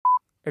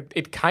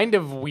it kind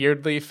of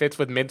weirdly fits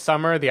with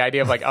Midsummer, the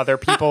idea of like other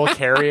people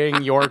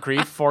carrying your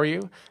grief for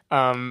you.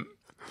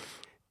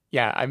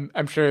 Yeah,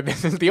 I'm sure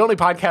this is the only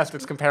podcast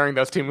that's comparing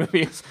those two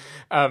movies.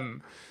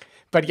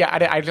 But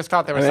yeah, I just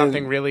thought there was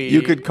something really...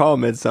 You could call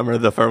Midsummer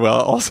The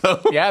Farewell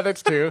also. Yeah,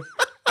 that's true.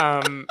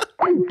 Oh,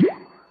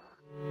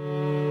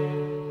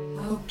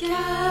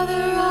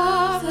 gather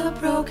up the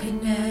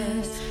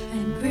brokenness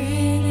and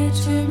bring it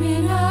to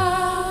me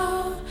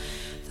now.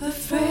 The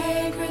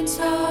fragrance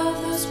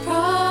of those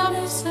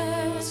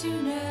promises you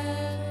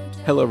never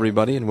did. Hello,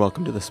 everybody, and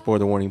welcome to the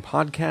Spoiler Warning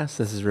Podcast.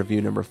 This is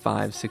review number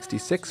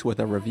 566 with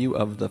a review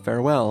of The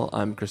Farewell.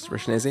 I'm Christopher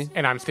Schnese.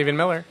 And I'm Stephen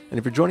Miller. And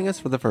if you're joining us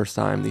for the first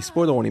time, the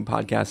Spoiler Warning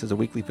Podcast is a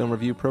weekly film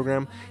review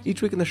program.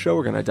 Each week in the show,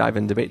 we're going to dive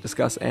in, debate,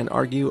 discuss, and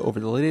argue over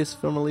the latest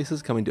film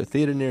releases coming to a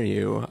theater near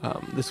you.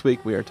 This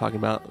week, we are talking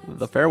about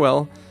The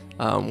Farewell.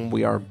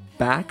 We are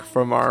back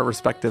from our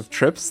respective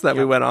trips that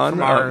we went on.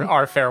 From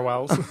our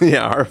farewells.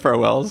 Yeah, our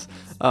farewells.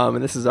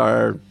 And this is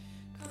our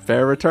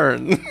fair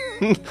return.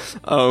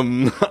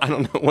 I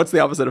don't know. What's the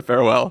opposite of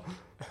farewell?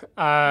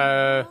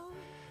 I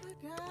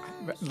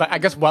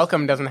guess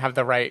welcome doesn't have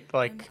the right,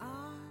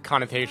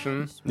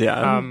 connotation.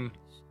 Yeah.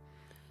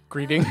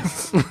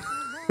 Greetings.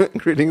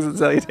 Greetings and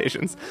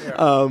salutations.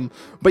 Yeah.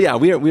 But yeah,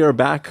 we are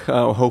back.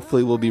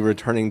 Hopefully we'll be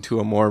returning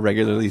to a more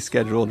regularly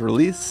scheduled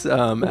release.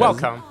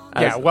 Welcome.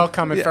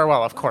 Welcome and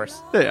farewell, of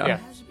course. Yeah.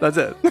 That's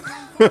it.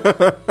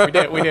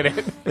 We did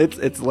it.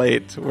 It's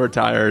late. We're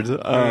tired.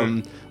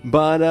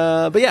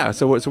 But yeah,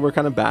 so we're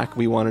kind of back.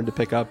 We wanted to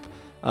pick up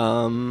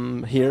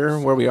here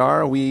where we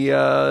are. We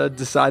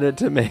decided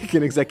to make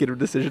an executive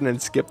decision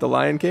and skip The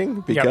Lion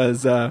King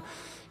because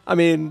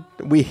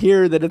we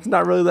hear that it's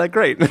not really that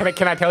great.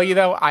 Can I tell you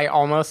though? I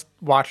almost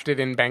watched it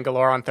in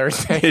Bangalore on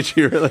Thursday. Did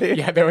you really?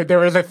 Yeah, there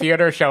was a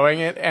theater showing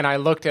it, and I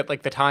looked at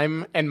the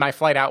time, and my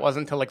flight out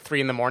wasn't until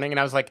 3 a.m, and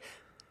I was like,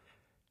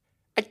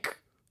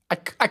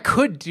 I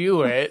could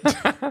do it.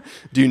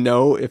 Do you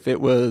know if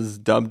it was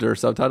dubbed or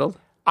subtitled?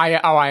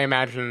 I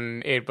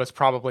imagine it was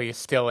probably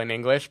still in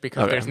English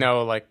because there's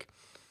no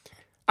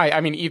I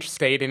mean, each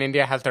state in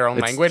India has their own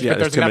language, but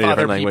there's enough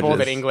other people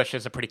that English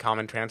is a pretty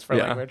common transfer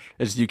language.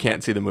 It's you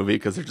can't see the movie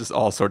because there's just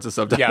all sorts of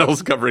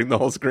subtitles covering the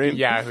whole screen.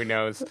 Yeah, who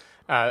knows?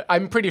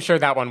 I'm pretty sure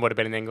that one would have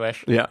been in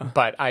English. Yeah.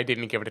 But I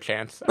didn't give it a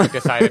chance. I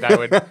decided I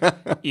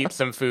would eat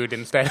some food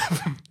instead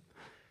of,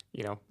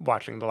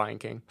 watching The Lion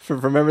King.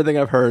 From everything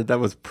I've heard, that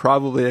was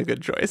probably a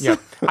good choice. Yeah.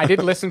 I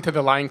did listen to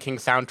the Lion King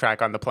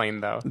soundtrack on the plane,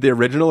 though. The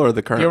original or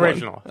the current one? The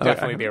original. One?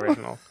 Definitely the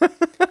original.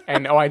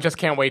 And, I just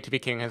can't wait to be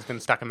king has been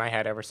stuck in my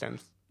head ever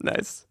since.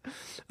 Nice.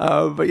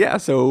 But yeah,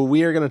 so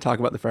we are going to talk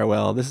about The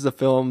Farewell. This is a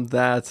film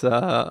that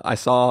I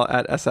saw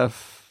at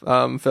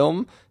SF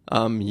Film.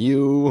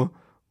 You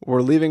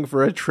were leaving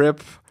for a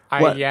trip.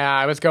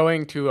 I was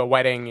going to a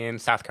wedding in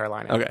South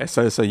Carolina. Okay,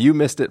 so you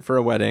missed it for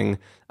a wedding.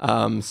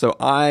 So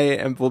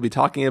will be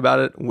talking about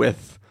it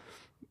with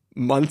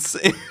months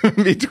in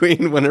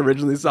between when I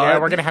originally saw it. Yeah,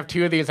 we're going to have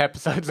 2 of these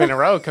episodes in a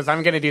row because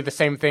I'm going to do the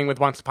same thing with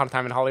Once Upon a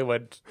Time in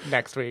Hollywood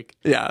next week.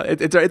 Yeah,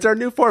 it's our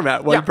new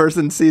format. One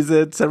person sees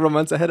it several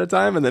months ahead of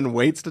time and then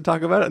waits to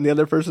talk about it, and the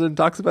other person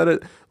talks about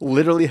it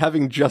literally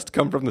having just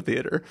come from the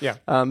theater. Yeah.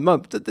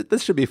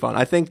 This should be fun.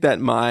 I think that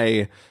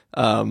my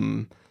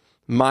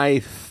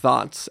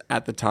thoughts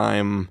at the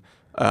time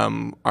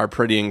are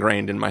pretty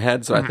ingrained in my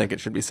head, so I think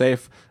it should be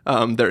safe.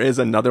 There is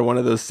another one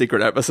of those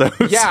secret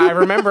episodes. Yeah, I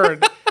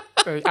remembered.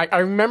 I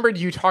remembered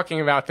you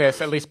talking about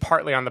this at least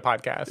partly on the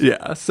podcast.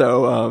 Yeah,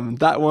 so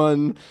that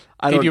one.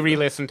 Did you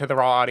re-listen to the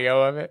raw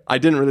audio of it? I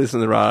didn't re-listen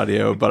to the raw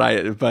audio, but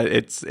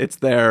it's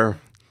there.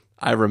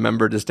 I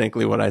remember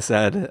distinctly what I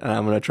said, and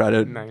I'm going to try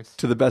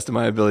to the best of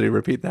my ability,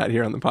 repeat that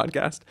here on the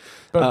podcast.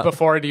 But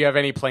before, do you have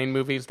any plane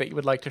movies that you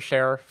would like to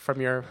share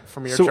from your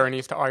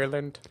journeys to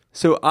Ireland?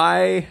 So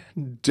I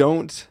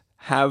don't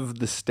have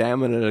the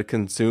stamina to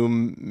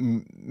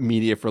consume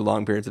media for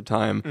long periods of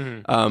time.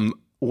 Mm-hmm.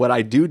 What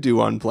I do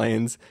on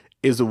planes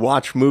is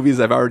watch movies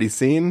I've already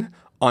seen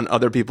on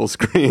other people's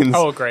screens.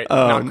 Oh, great.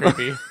 Not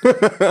creepy.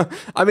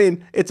 I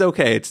mean, it's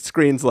okay. It's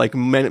screens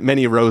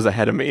many rows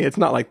ahead of me. It's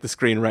not like the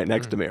screen right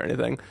next to me or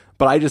anything.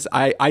 But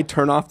I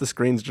turn off the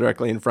screens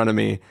directly in front of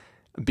me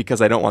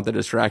because I don't want the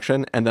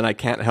distraction, and then I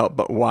can't help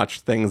but watch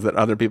things that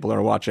other people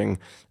are watching.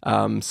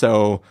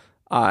 So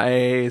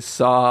I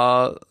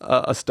saw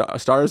A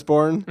Star is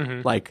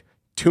Born,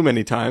 too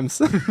many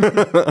times.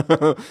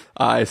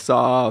 I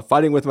saw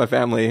Fighting with My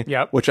Family,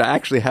 which I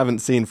actually haven't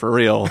seen for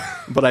real,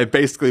 but I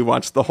basically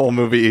watched the whole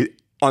movie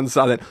on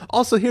silent.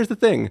 Also, here's the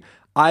thing.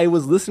 I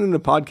was listening to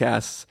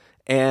podcasts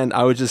and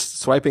I was just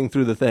swiping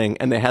through the thing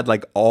and they had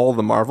all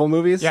the Marvel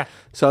movies. Yeah.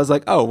 So I was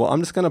like, oh, well, I'm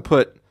just going to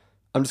put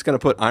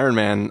Iron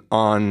Man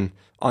on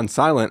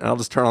silent and I'll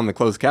just turn on the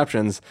closed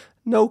captions.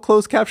 No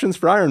closed captions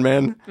for Iron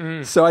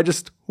Man. So I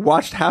just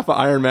watched half of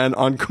Iron Man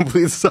on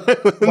complete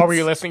silence. What were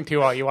you listening to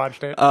while you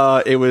watched it?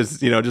 It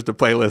was, just a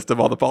playlist of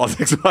all the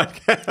politics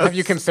podcasts. Have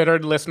you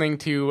considered listening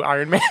to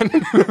Iron Man?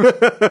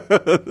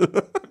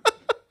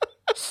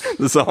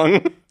 The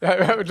song.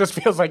 It just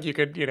feels like you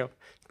could,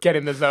 get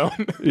in the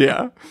zone.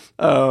 Yeah.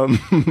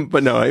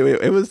 But no,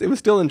 it was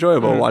still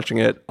enjoyable watching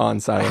it on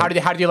silent.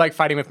 How did you like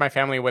Fighting with My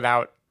Family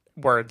without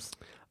words?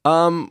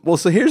 Well,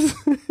 so here's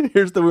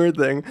the weird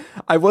thing.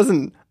 I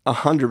wasn't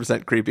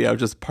 100% creepy. I was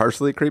just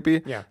partially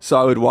creepy. Yeah. So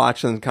I would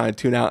watch and kind of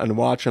tune out and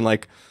watch, and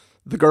like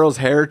the girl's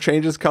hair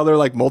changes color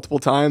like multiple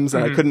times,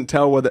 and I couldn't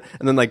tell whether.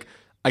 And then like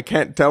I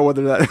can't tell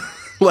whether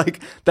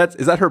that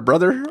is that her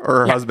brother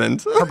or her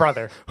husband? Her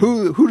brother.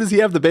 Who does he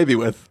have the baby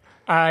with?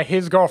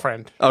 His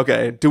girlfriend.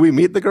 Okay. Do we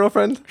meet the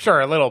girlfriend? Sure,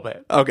 a little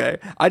bit. Okay.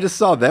 I just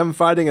saw them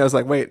fighting. I was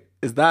like, wait,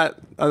 is that?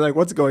 I was like,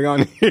 what's going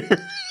on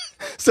here?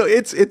 So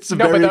it's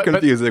very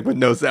confusing with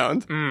no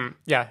sound.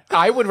 Yeah.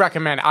 I would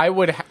recommend,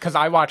 because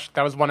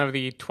that was one of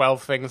the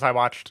 12 things I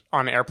watched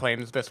on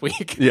airplanes this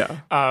week. Yeah.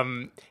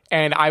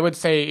 And I would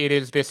say it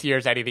is this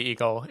year's Eddie the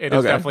Eagle. It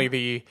is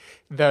definitely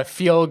the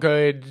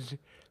feel-good,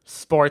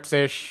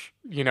 sports-ish,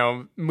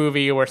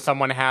 movie where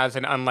someone has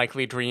an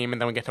unlikely dream and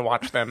then we get to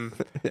watch them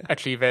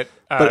achieve it.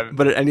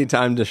 But at any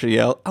time does she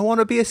yell, "I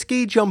want to be a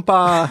ski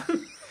jumper"?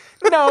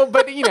 No,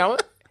 but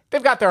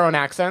they've got their own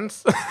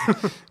accents.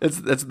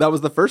 That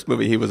was the first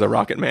movie he was a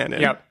Rocket Man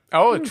in. Yep.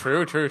 Oh,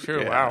 true.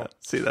 Yeah. Wow.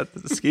 See, that's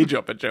a ski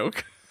jumping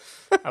joke.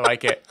 I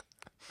like it.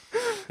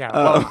 Yeah.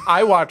 Well,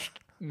 I watched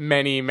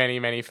many, many,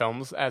 many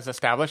films as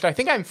established. I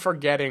think I'm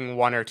forgetting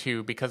one or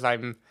two because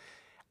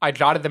I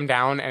jotted them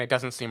down and it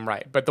doesn't seem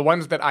right. But the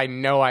ones that I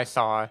know I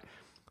saw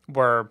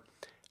were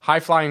High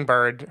Flying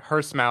Bird,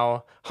 Her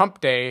Smell,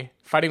 Hump Day,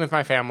 Fighting with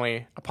My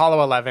Family,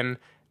 Apollo 11.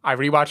 I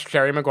rewatched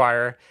Jerry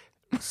Maguire,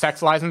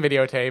 Sex, Lies, and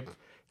Videotape,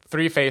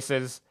 Three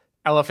Faces,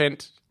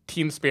 Elephant,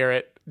 Teen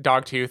Spirit,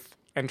 Dogtooth,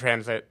 and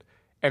Transit.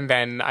 And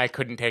then I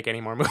couldn't take any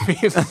more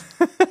movies.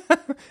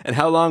 And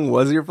how long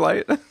was your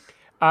flight?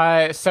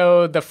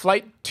 So the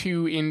flight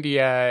to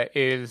India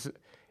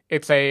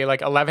it's a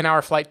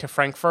 11-hour flight to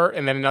Frankfurt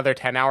and then another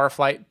 10-hour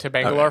flight to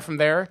Bangalore from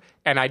there.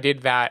 And I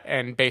did that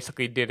and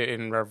basically did it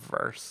in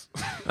reverse.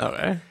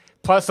 Okay.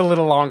 Plus a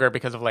little longer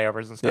because of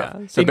layovers and stuff.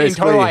 Yeah. So in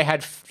total, I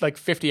had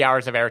 50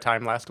 hours of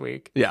airtime last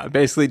week. Yeah.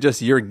 Basically just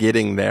your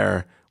getting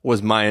there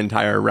was my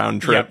entire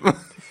round trip.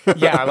 Yep.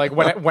 Yeah. Like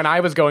when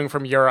I was going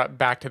from Europe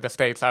back to the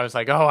States, I was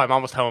like, oh, I'm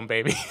almost home,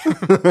 baby.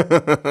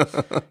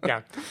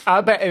 Yeah.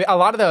 But a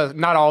lot of those,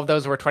 not all of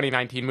those were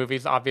 2019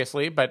 movies,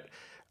 obviously, but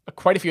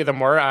quite a few of them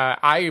were.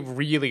 I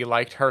really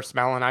liked Her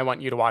Smell, and I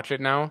want you to watch it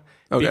now.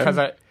 Okay. Because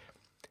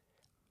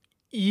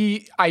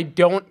I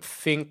don't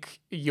think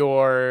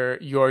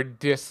your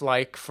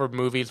dislike for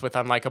movies with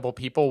unlikable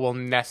people will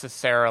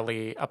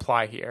necessarily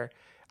apply here.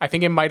 I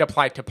think it might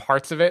apply to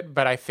parts of it,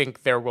 but I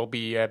think there will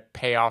be a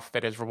payoff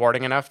that is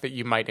rewarding enough that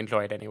you might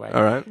enjoy it anyway.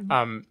 All right.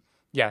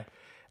 Yeah.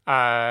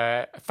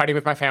 Fighting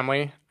with My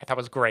Family, I thought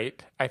was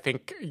great. I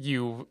think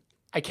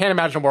I can't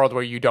imagine a world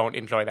where you don't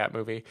enjoy that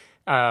movie.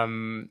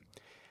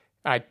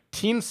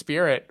 Teen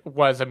Spirit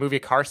was a movie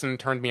Carson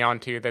turned me on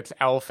to that's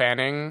Elle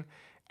Fanning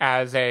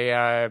as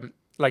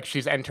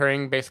she's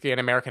entering basically an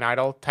American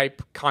Idol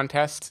type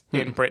contest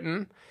in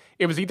Britain.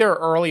 It was either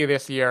early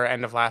this year or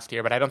end of last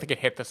year, but I don't think it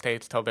hit the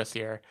States till this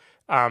year.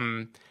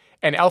 And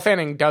Elle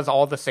Fanning does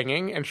all the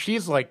singing, and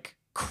she's like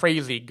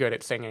crazy good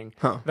at singing.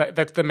 Huh.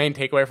 That's the main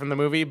takeaway from the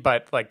movie,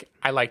 but like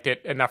I liked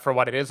it enough for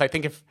what it is. I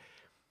think if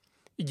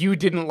you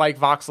didn't like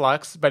Vox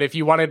Lux, but if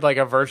you wanted like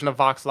a version of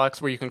Vox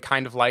Lux where you can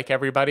kind of like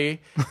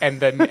everybody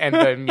and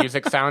the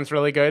music sounds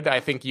really good,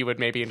 I think you would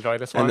maybe enjoy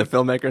this one. And the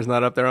filmmaker's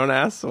not up their own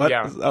ass? What?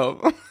 Yeah.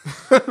 Oh.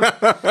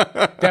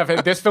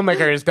 This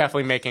filmmaker is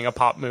definitely making a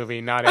pop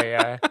movie, not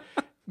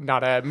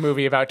a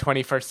movie about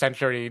 21st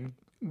century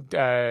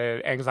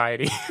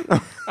anxiety.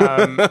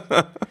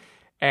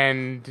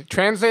 And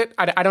Transit,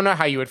 I don't know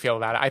how you would feel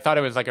about it. I thought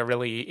it was like a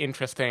really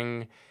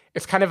interesting.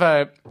 It's kind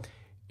of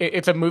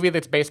it's a movie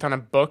that's based on a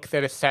book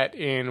that is set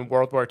in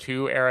World War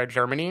II era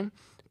Germany,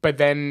 but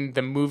then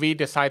the movie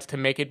decides to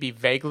make it be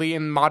vaguely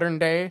in modern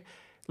day.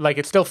 Like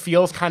it still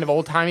feels kind of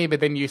old timey, but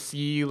then you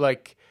see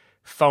like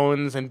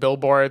phones and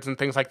billboards and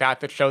things like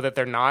that show that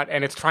they're not,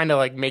 and it's trying to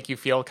like make you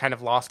feel kind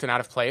of lost and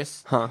out of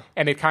place. Huh.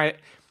 And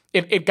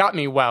it got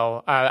me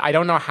well. I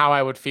don't know how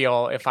I would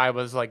feel if I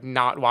was like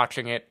not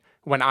watching it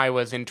when I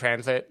was in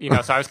transit,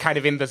 so I was kind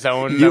of in the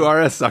zone. You are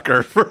a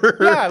sucker for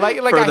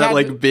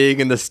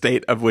being in the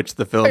state of which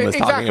the film is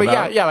talking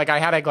about. Yeah. Like I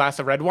had a glass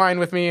of red wine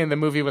with me, and the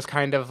movie was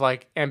kind of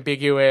like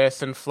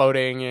ambiguous and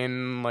floating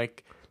in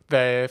like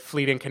the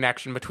fleeting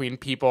connection between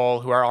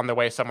people who are on their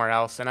way somewhere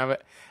else. And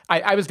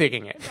I was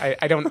digging it.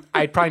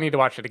 I probably need to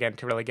watch it again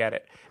to really get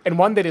it. And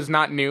one that is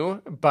not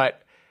new,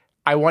 but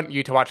I want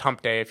you to watch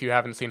Hump Day if you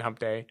haven't seen Hump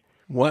Day.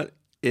 What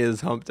is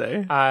Hump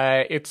Day?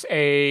 It's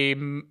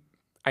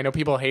I know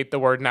people hate the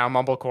word now,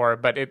 mumblecore,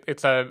 but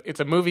it's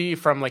a movie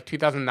from like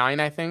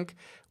 2009, I think,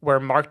 where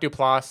Mark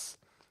Duplass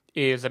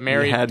is a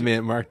married. You had me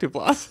at Mark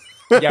Duplass.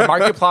 Yeah,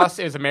 Mark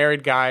Duplass is a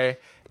married guy.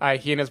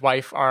 He and his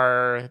wife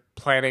are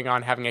planning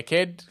on having a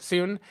kid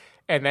soon,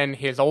 and then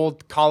his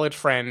old college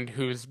friend,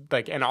 who's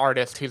like an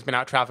artist who's been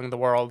out traveling the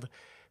world,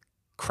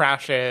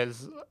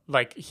 crashes.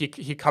 Like he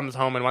comes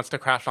home and wants to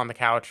crash on the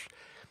couch,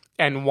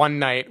 And one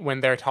night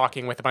when they're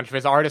talking with a bunch of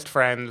his artist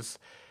friends,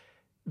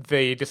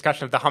 the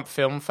discussion of the Hump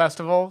Film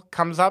Festival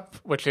comes up,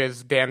 which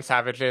is Dan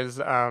Savage's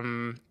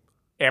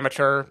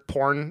amateur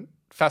porn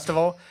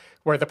festival,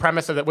 where the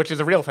premise of it, which is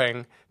a real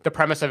thing, the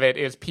premise of it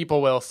is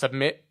people will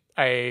submit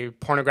a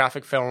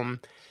pornographic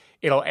film,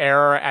 it'll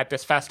air at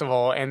this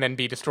festival and then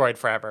be destroyed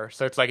forever.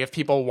 So it's like if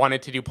people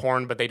wanted to do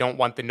porn but they don't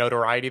want the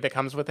notoriety that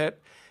comes with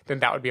it, then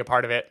that would be a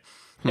part of it.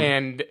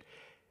 And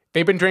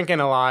they've been drinking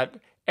a lot,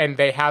 and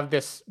they have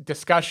this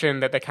discussion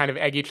that they kind of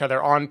egg each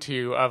other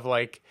onto of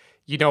like,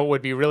 you know, what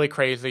would be really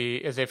crazy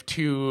is if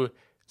two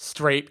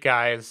straight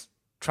guys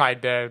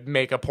tried to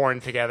make a porn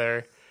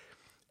together.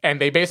 And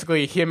they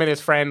basically, him and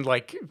his friend,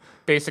 like,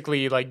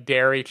 basically, like,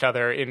 dare each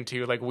other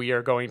into, like, we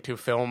are going to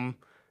film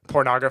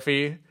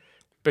pornography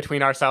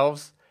between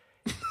ourselves.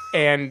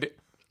 And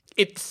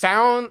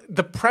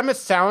the premise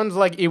sounds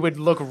like it would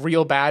look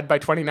real bad by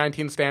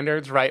 2019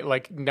 standards, right?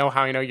 Like, Know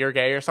How I Know You're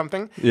Gay or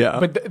something. Yeah.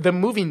 But the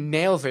movie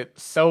nails it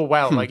so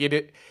well. Like,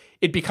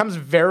 it becomes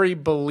very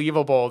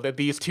believable that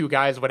these two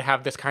guys would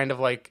have this kind of,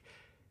 like,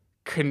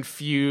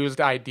 confused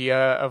idea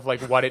of,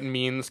 like, what it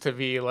means to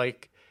be,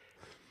 like,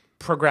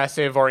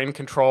 progressive or in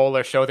control,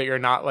 or show that you're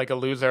not like a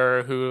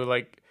loser who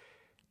like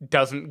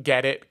doesn't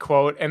get it,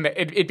 quote. And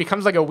it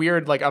becomes like a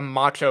weird, like a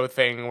macho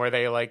thing where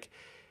they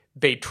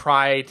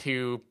try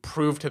to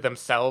prove to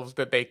themselves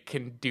that they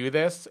can do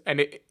this,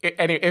 and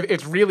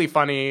it's really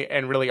funny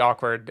and really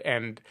awkward,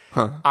 and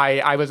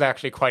I was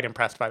actually quite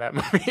impressed by that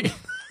movie.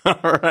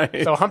 All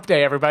right. So Hump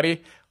Day,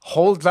 everybody,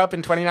 holds up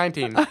in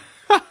 2019.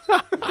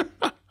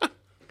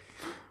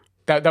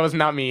 That was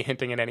not me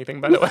hinting at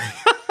anything, by the way.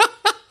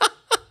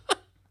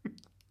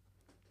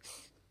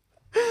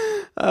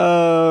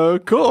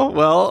 Cool.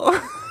 Well,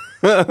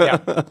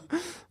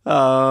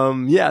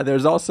 Yeah.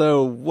 There's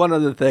also one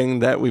other thing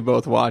that we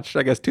both watched.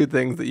 I guess two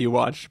things that you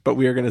watched, but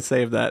we are going to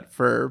save that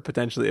for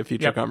potentially a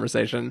future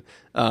conversation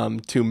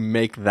to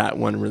make that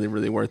one really,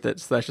 really worth it.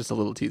 So that's just a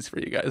little tease for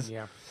you guys.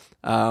 Yeah.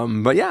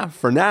 But yeah,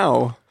 for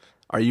now,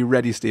 are you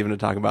ready, Stephen, to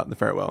talk about The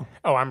Farewell?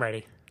 Oh, I'm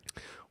ready.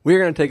 We're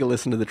going to take a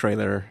listen to the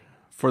trailer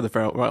for The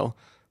Farewell,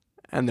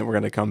 and then we're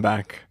going to come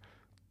back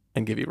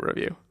and give you a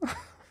review.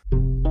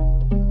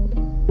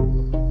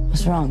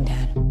 What's wrong,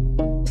 Dad?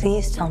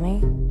 Please tell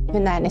me.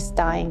 Your nan is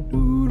dying.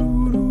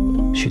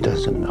 She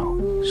doesn't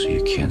know, so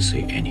you can't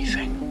say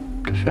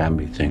anything. The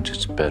family thinks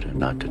it's better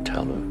not to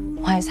tell her.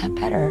 Why is that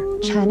better?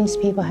 Chinese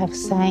people have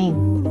saying,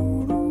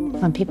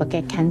 when people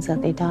get cancer,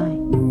 they die.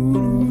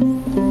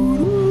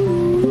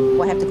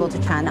 We have to go to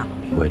China.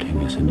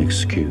 Wedding is an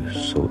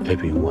excuse so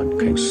everyone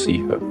can see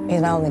her.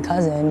 He's my only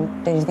cousin.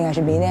 Did you think I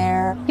should be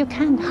there? You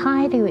can't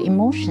hide your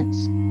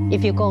emotions.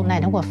 If you go, 奶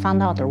奶 will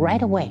find out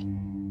right away.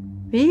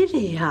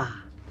 Really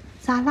呀？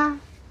咋啦？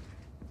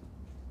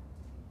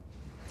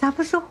咋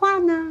不说话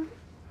呢？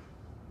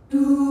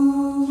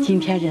今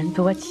天人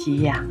多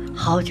齐呀，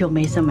好久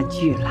没这么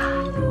聚了，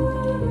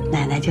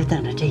奶奶就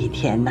等着这一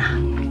天呐。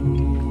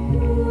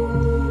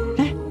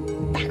来，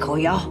大口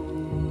咬，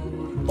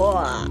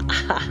哇！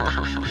哈哈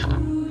哈哈！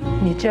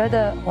你觉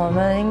得我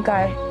们应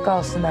该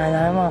告诉奶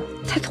奶吗？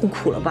太痛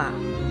苦了吧？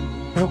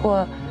如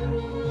果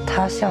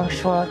她想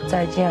说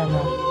再见呢？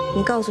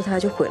你告诉她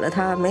就毁了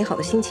她美好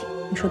的心情，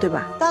你说对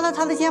吧？搭到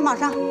她的肩膀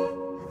上。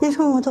你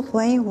说我都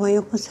怀疑我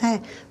又不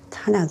在，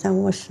他俩在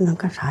卧室能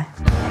干啥呀？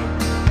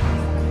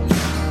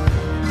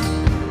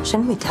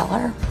 Shouldn't we tell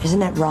her?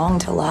 Isn't it wrong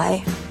to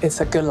lie?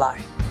 It's a good lie.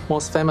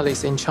 Most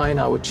families in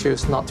China would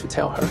choose not to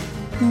tell her.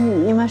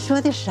 你们说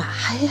的啥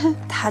呀？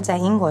她在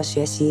英国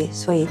学习，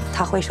所以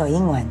她会说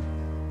英文。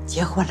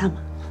结婚了吗？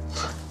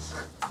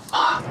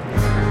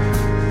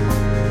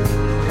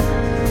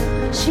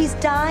 She's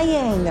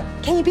dying.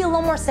 Can you be a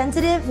little more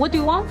sensitive? What do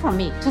you want from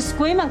me? To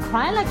scream and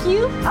cry like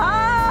you?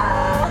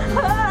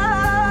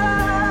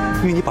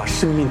 因为你把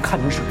生命看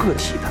成是个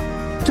体的，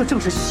这正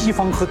是西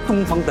方和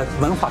东方的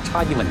文化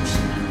差异问题。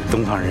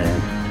东方人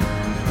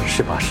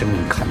是把生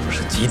命看作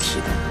是集体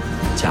的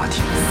家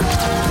庭。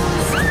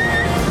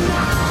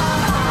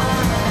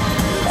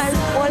I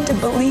want to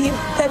believe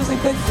that's a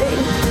good thing.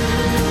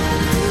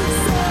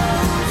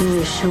 因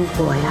为生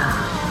活呀，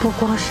不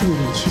光是你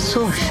去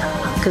做什么，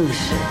更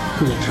是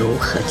你如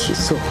何去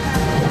做。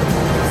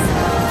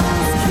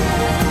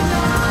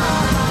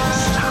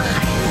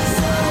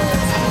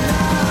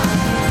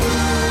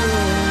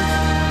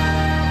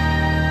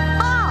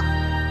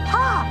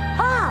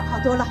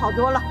 多了，好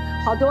多了，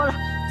好多了，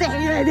再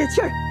来点气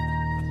儿，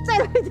再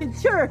来点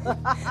气儿。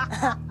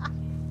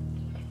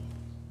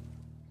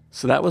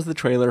So that was the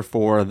trailer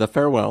for The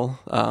Farewell.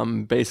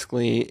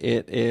 Basically,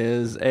 it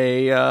is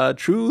a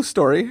true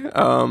story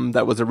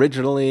that was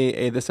originally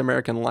a This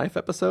American Life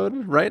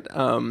episode, right?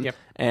 Yep.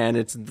 And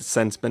it's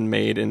since been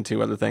made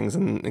into other things,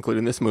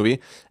 including this movie.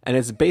 And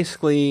it's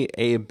basically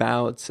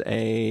about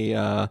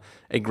a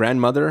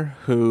grandmother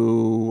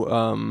who...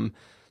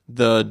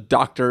 the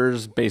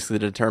doctors basically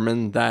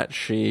determine that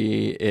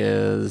she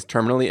is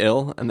terminally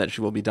ill and that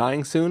she will be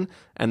dying soon,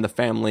 and the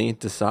family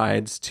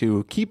decides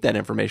to keep that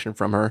information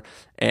from her,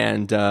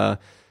 and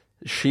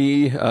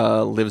she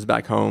lives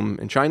back home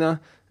in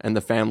China, and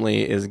the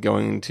family is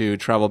going to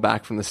travel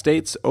back from the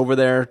States over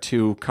there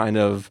to kind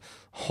of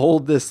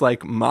hold this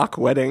like mock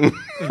wedding,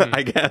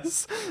 I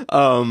guess,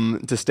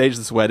 to stage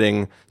this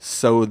wedding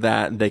so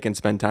that they can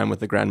spend time with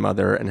the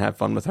grandmother and have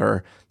fun with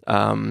her,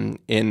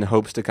 in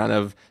hopes to kind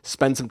of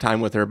spend some time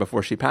with her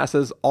before she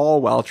passes,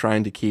 all while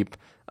trying to keep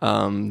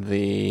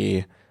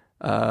the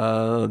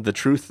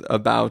truth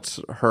about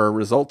her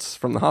results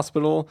from the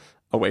hospital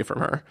away from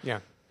her. Yeah.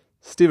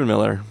 Stephen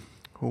Miller,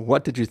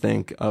 what did you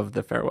think of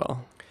The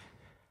Farewell?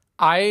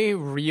 I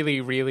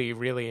really, really,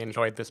 really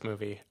enjoyed this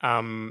movie.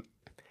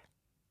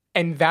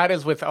 And that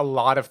is with a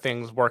lot of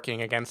things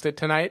working against it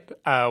tonight.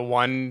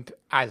 One,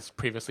 as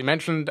previously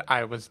mentioned,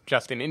 I was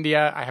just in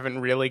India. I haven't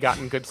really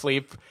gotten good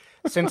sleep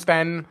since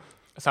then.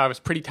 So I was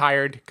pretty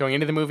tired going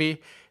into the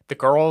movie. The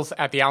girls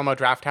at the Alamo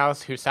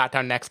Drafthouse who sat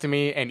down next to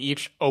me and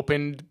each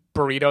opened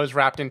burritos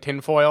wrapped in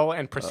tinfoil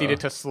and proceeded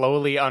to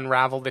slowly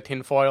unravel the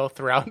tinfoil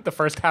throughout the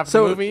first half of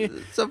the movie.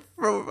 So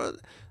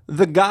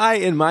the guy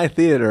in my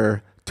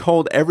theater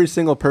told every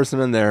single person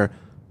in there,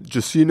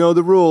 just so you know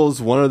the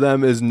rules, one of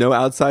them is no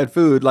outside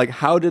food. Like,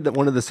 how did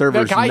one of the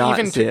servers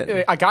not see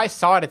it? A guy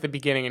saw it at the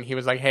beginning and he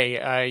was like,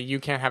 hey, you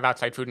can't have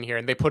outside food in here.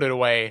 And they put it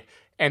away.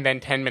 And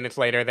then 10 minutes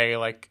later, they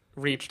like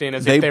reached in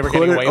as if they were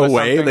getting away with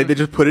something. Like, they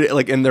just put it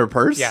like in their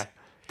purse? Yeah.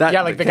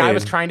 The guy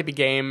was trying to be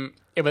game.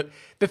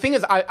 The thing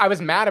is, I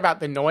was mad about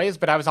the noise,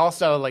 but I was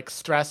also like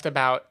stressed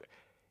about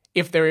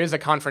if there is a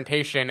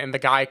confrontation and the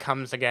guy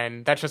comes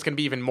again, that's just going to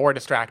be even more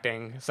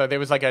distracting. So there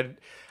was like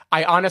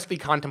I honestly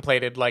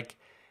contemplated like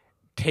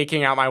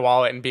taking out my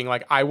wallet and being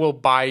like, I will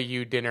buy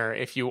you dinner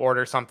if you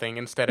order something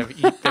instead of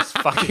eat this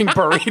fucking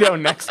burrito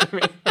next to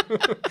me.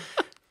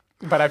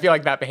 But I feel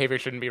like that behavior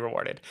shouldn't be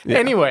rewarded. Yeah.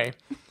 Anyway,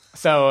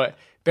 so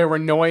there were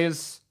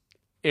noise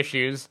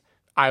issues.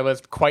 I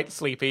was quite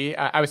sleepy.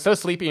 I was so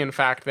sleepy, in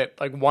fact, that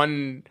like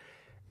one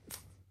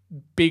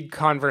big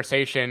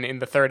conversation in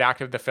the third act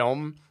of the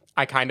film,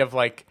 I kind of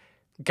like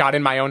got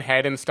in my own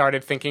head and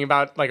started thinking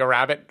about like a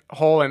rabbit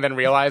hole, and then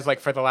realized like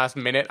for the last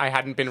minute I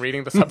hadn't been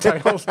reading the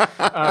subtitles.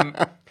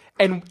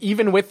 And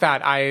even with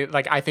that,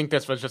 I think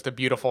this was just a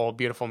beautiful,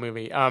 beautiful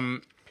movie.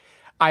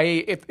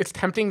 It's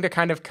tempting to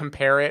kind of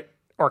compare it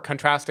or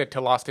contrast it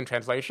to Lost in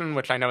Translation,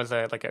 which I know is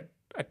a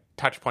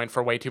touch point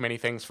for way too many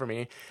things for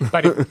me.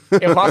 But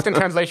if Lost in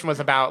Translation was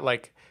about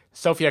like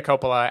Sofia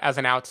Coppola as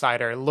an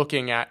outsider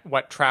looking at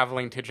what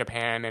traveling to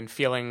Japan and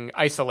feeling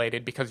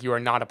isolated because you are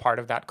not a part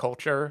of that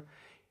culture,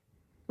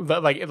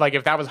 like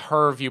if that was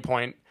her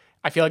viewpoint,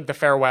 I feel like The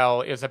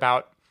Farewell is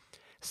about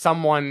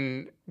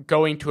someone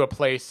going to a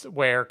place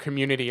where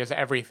community is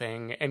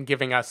everything and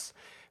giving us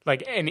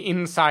like an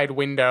inside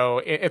window.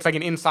 It's like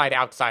an inside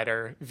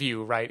outsider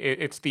view, right?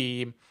 It's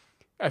a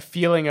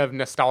feeling of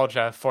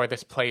nostalgia for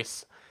this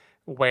place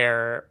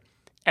where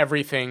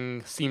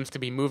everything seems to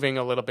be moving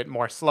a little bit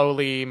more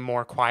slowly,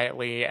 more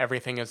quietly.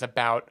 Everything is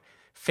about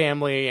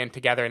family and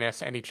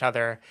togetherness and each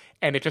other.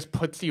 And it just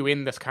puts you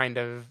in this kind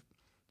of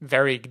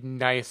very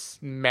nice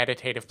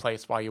meditative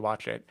place while you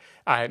watch it.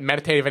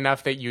 Meditative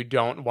enough that you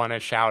don't want to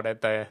shout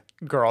at the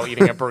girl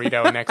eating a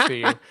burrito next to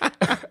you.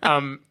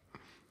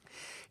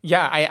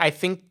 I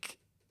think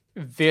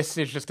this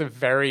is just a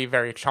very,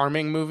 very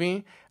charming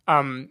movie.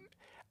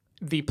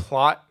 The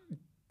plot,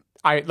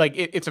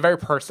 it's a very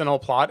personal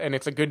plot, and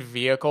it's a good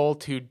vehicle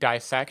to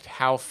dissect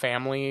how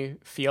family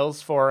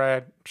feels for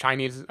a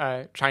Chinese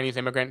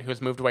immigrant who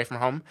has moved away from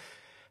home.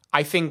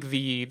 I think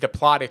the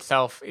plot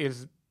itself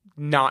is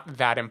not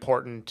that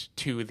important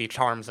to the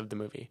charms of the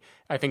movie.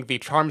 I think the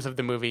charms of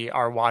the movie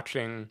are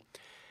watching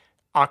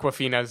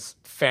Awkwafina's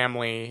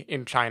family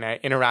in China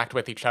interact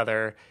with each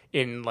other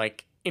in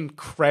like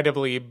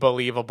incredibly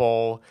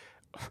believable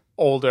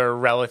older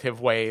relative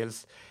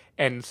ways,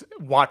 and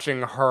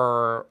watching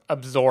her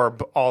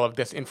absorb all of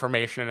this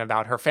information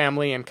about her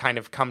family and kind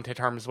of come to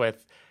terms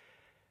with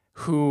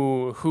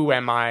who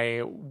am I,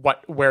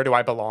 where do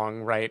I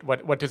belong, right?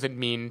 What does it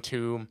mean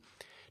to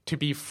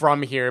be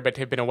from here but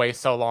to have been away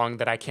so long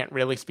that I can't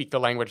really speak the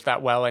language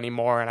that well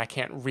anymore, and I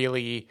can't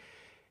really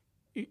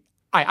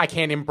I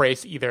can't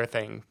embrace either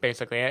thing,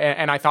 basically.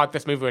 And I thought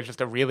this movie was just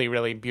a really,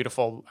 really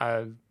beautiful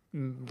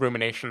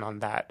rumination on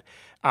that.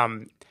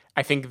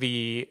 I think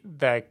the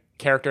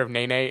character of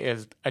Nene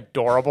is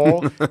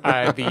adorable.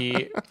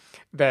 The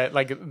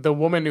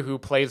woman who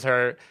plays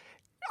her,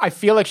 I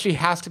feel like she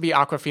has to be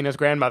Awkwafina's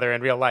grandmother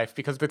in real life,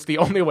 because that's the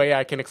only way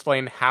I can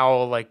explain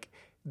how like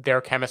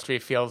their chemistry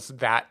feels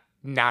that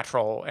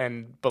natural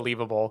and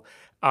believable.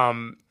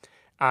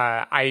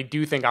 I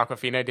do think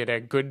Awkwafina did a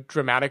good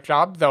dramatic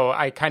job, though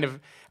I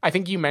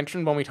think you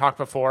mentioned when we talked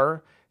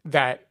before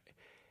that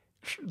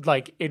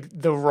like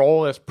the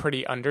role is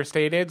pretty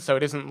understated, so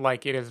it isn't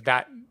like it is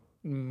that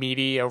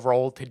meaty a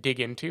role to dig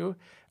into.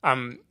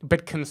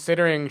 But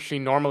considering she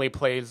normally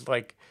plays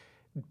like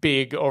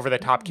big over the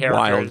top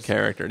characters, wild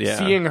character, yeah.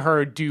 Seeing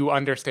her do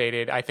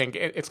understated, I think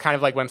it's kind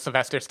of like when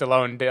Sylvester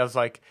Stallone does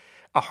like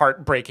a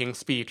heartbreaking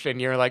speech, and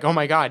you're like, oh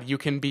my god, you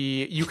can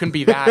be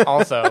that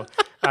also.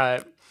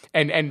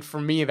 And for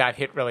me, that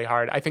hit really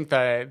hard. I think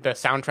the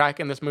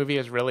soundtrack in this movie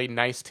is really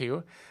nice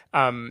too.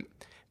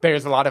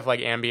 there's a lot of like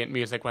ambient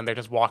music when they're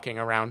just walking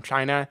around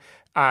China.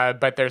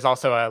 But there's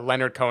also a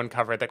Leonard Cohen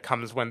cover that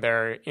comes when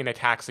they're in a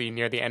taxi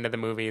near the end of the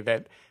movie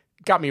that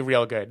got me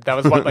real good. That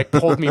was what like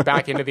pulled me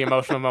back into the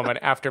emotional moment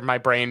after my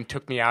brain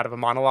took me out of a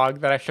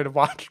monologue that I should have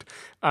watched.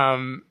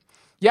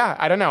 Yeah,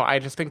 I don't know. I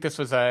just think this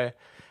was a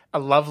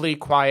lovely,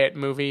 quiet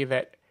movie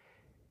that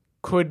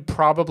could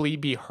probably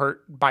be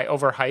hurt by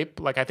overhype.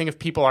 Like, I think if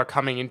people are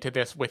coming into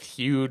this with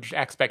huge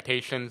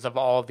expectations of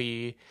all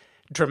the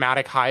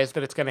dramatic highs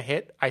that it's going to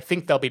hit, I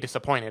think they'll be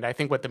disappointed. I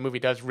think what the movie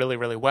does really,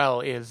 really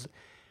well is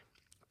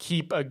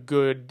keep a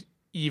good,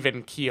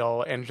 even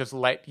keel and just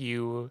let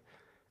you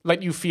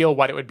feel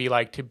what it would be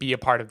like to be a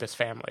part of this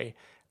family.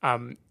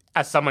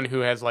 As someone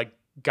who has like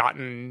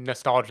gotten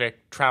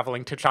nostalgic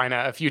traveling to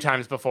China a few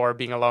times before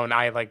being alone,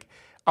 I like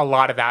a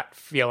lot of that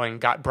feeling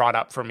got brought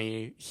up for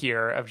me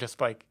here of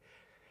just like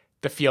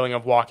the feeling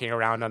of walking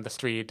around on the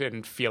street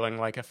and feeling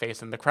like a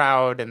face in the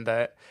crowd. And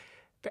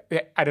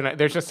I don't know,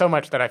 there's just so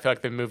much that I feel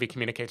like the movie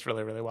communicates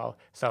really, really well.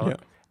 So yeah.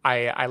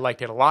 I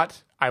liked it a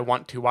lot. I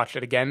want to watch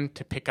it again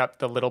to pick up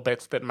the little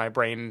bits that my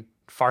brain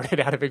farted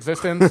out of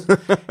existence.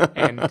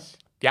 And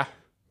yeah,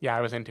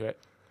 I was into it.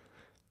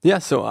 Yeah,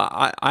 so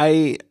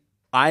I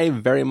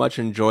very much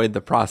enjoyed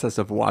the process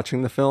of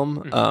watching the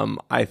film. Mm-hmm.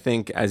 I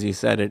think, as you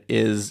said, it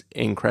is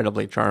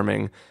incredibly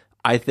charming.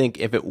 I think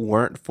if it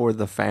weren't for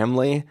the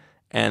family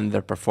and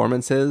the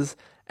performances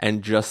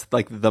and just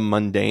like the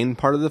mundane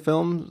part of the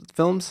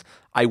films,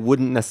 I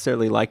wouldn't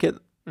necessarily like it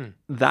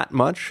that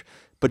much.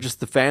 But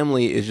just the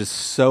family is just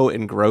so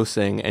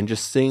engrossing, and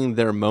just seeing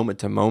their moment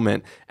to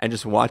moment and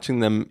just watching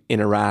them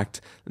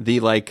interact.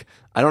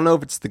 I don't know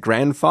if it's the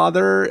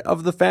grandfather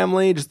of the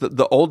family, just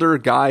the older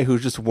guy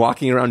who's just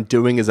walking around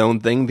doing his own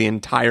thing the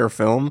entire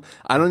film.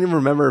 I don't even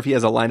remember if he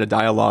has a line of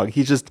dialogue.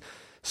 He's just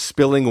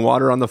spilling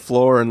water on the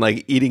floor and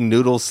like eating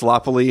noodles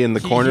sloppily in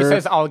the corner. He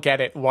says, "I'll get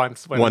it"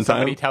 once when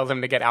somebody tells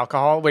him to get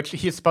alcohol, which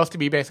he's supposed to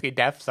be basically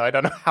deaf, so I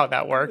don't know how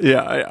that works.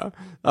 Yeah.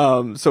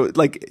 So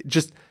like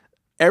just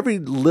every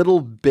little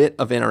bit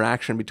of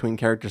interaction between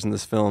characters in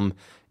this film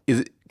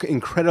is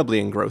incredibly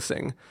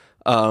engrossing.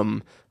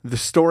 The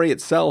story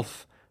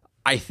itself,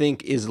 I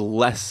think, is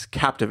less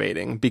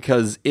captivating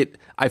because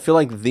I feel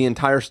like the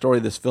entire story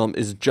of this film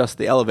is just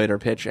the elevator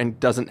pitch and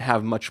doesn't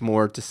have much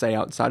more to say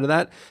outside of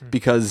that,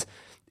 because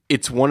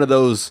it's one of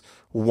those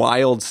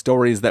wild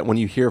stories that when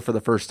you hear for the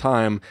first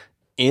time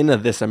in a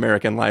This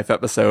American Life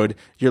episode,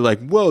 you're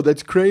like, whoa,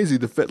 that's crazy.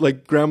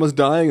 Like grandma's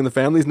dying and the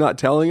family's not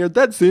telling her.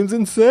 That seems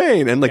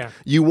insane. And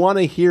you want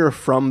to hear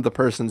from the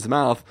person's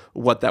mouth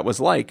what that was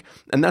like.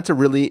 And that's a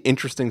really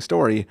interesting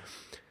story.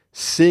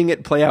 Seeing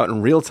it play out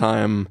in real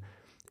time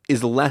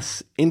is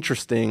less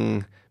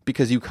interesting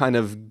because you kind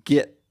of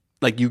get,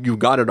 like, you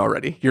got it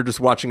already. You're just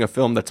watching a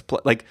film that's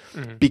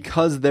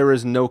because there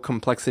is no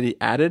complexity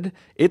added.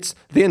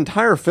 The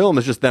entire film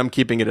is just them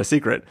keeping it a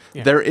secret.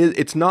 Yeah.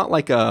 It's not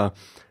like a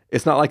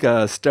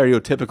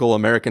stereotypical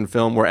American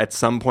film where at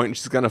some point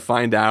she's going to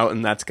find out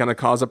and that's going to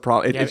cause a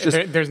problem.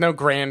 There's no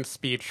grand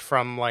speech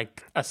from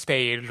like a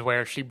stage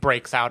where she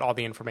breaks out all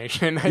the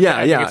information. I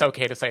think it's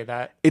okay to say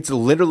that. It's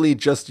literally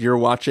just you're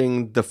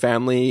watching the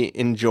family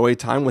enjoy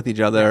time with each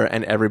other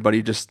and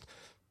everybody just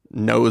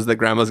knows that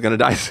grandma's going to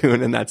die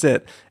soon and that's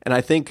it. And I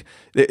think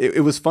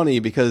it was funny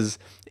because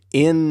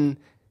in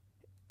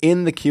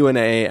the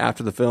Q&A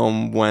after the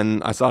film,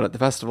 when I saw it at the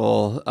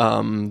festival,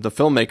 the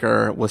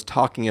filmmaker was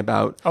talking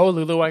about... Oh,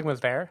 Lulu Wang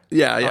was there?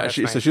 Yeah.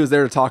 Nice. So she was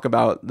there to talk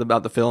about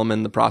the film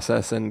and the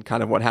process and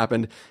kind of what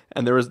happened.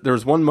 And there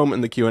was one moment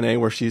in the Q&A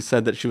where she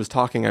said that she was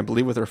talking, I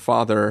believe, with her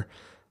father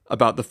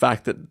about the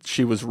fact that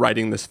she was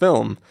writing this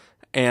film.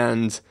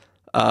 And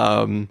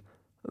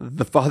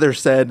the father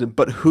said,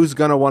 but who's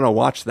going to want to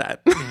watch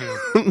that?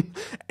 Mm-hmm.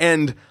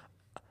 And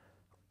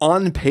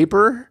on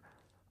paper,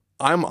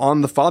 I'm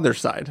on the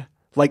father's side.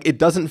 Like, it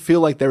doesn't feel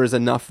like there is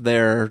enough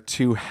there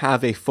to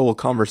have a full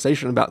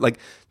conversation about. Like,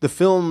 the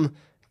film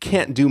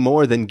can't do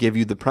more than give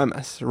you the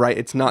premise, right?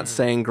 It's not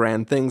saying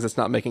grand things. It's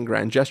not making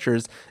grand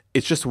gestures.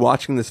 It's just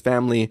watching this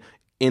family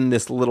in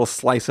this little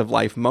slice of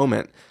life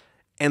moment.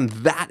 And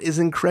that is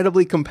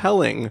incredibly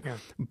compelling. Yeah.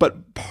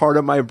 But part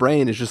of my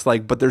brain is just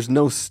like, but there's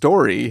no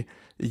story.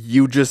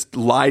 You just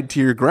lied to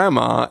your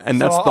grandma, and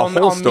that's the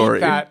whole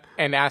story. I'll meet that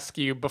and ask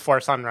you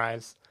before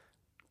sunrise.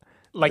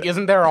 Like,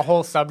 isn't there a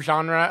whole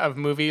subgenre of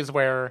movies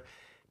where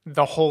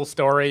the whole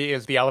story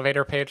is the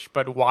elevator pitch,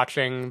 but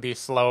watching the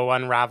slow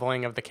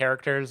unraveling of the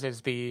characters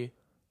is the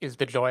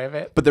joy of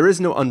it? But there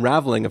is no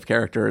unraveling of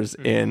characters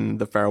in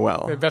The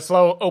Farewell. The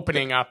slow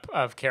opening up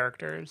of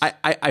characters.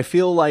 I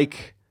feel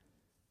like...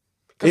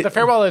 Because The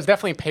Farewell is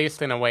definitely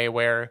paced in a way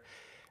where,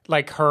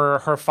 like,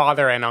 her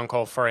father and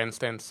uncle, for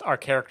instance, are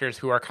characters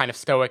who are kind of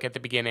stoic at the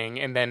beginning,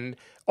 and then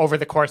over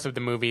the course of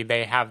the movie,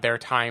 they have their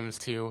times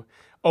to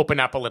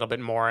open up a little bit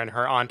more, and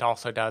her aunt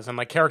also does. And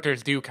like,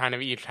 characters do kind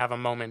of each have a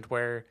moment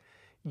where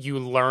you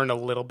learn a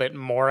little bit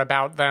more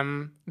about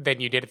them than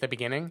you did at the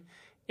beginning,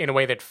 in a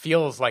way that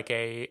feels like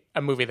a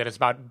movie that is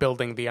about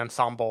building the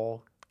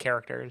ensemble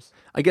characters.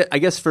 I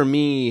guess for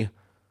me,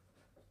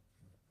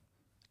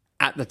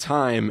 at the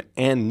time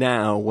and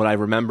now, what I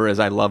remember is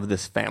I love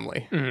this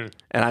family and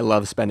I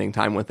love spending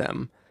time with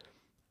them.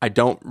 I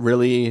don't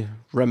really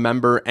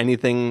remember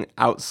anything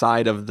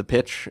outside of the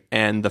pitch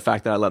and the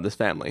fact that I love this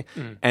family.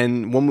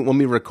 And when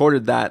we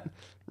recorded that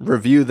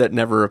review that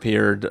never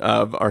appeared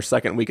of our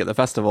second week at the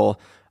festival,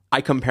 I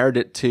compared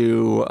it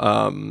to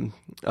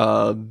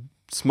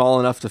Small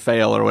Enough to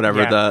Fail or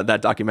whatever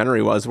that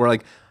documentary was, where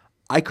like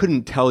I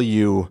couldn't tell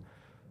you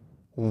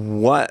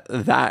what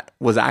that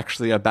was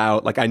actually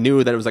about. Like I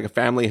knew that it was like a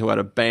family who had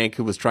a bank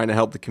who was trying to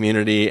help the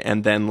community,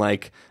 and then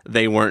like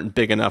they weren't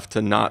big enough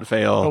to not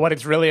fail. But what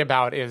it's really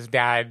about is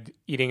dad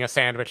eating a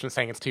sandwich and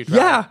saying it's too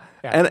dry.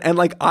 Yeah. And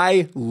like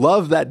I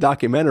love that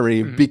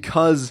documentary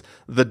because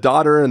the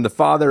daughter and the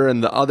father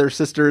and the other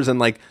sisters and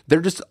like they're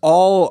just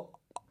all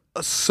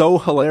so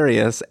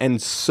hilarious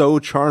and so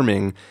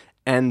charming.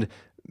 And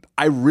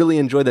I really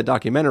enjoyed that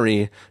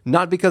documentary,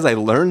 not because I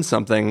learned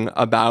something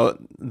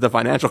about the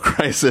financial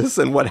crisis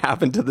and what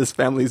happened to this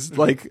family's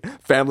like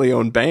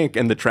family-owned bank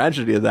and the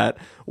tragedy of that.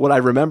 What I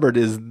remembered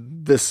is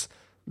this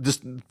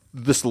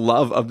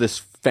love of this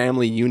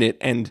family unit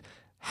and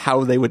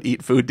how they would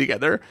eat food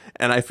together.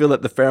 And I feel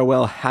that The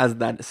Farewell has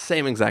that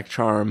same exact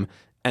charm,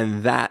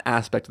 and that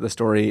aspect of the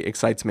story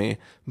excites me.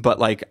 But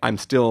like I'm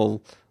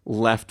still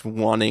left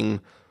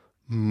wanting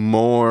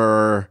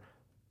more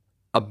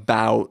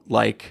about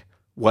like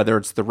whether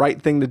it's the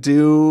right thing to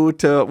do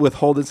to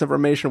withhold this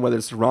information, whether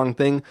it's the wrong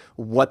thing,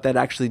 what that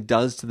actually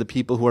does to the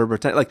people who are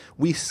pretending. Like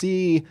we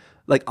see,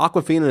 like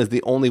Awkwafina is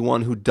the only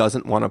one who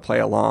doesn't want to play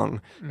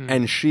along.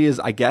 And she is,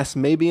 I guess,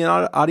 maybe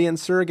an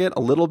audience surrogate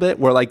a little bit,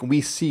 where like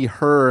we see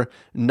her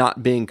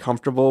not being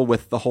comfortable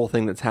with the whole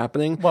thing that's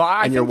happening. Well,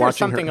 I think there's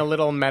something a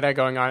little meta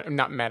going on.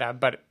 Not meta,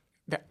 but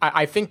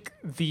I think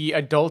the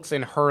adults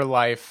in her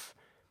life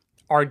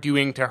are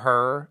doing to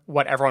her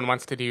what everyone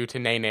wants to do to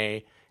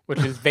Nene, which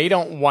is they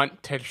don't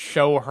want to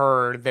show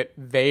her that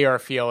they are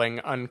feeling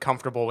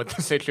uncomfortable with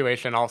the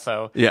situation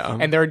also. Yeah.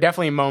 And there are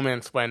definitely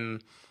moments when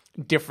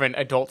different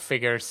adult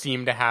figures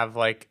seem to have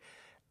like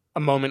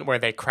a moment where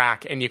they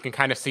crack, and you can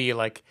kind of see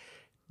like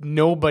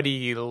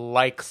nobody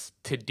likes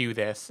to do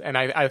this. And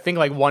I think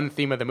like one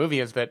theme of the movie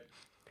is that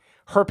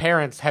her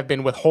parents have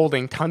been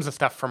withholding tons of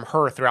stuff from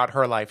her throughout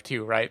her life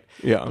too, right?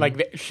 Yeah.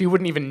 Like she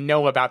wouldn't even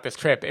know about this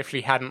trip if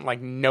she hadn't like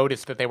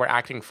noticed that they were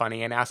acting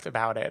funny and asked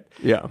about it.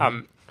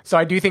 Yeah. So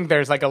I do think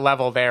there's like a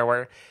level there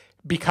where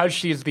because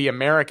she's the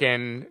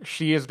American,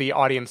 she is the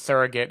audience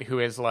surrogate who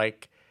is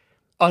like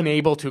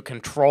unable to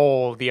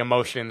control the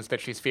emotions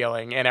that she's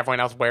feeling, and everyone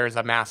else wears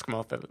a mask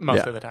most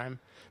of the time.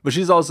 But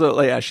she's also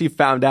like, she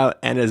found out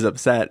and is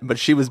upset, but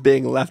she was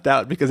being left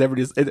out because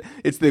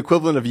it's the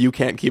equivalent of you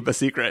can't keep a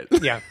secret.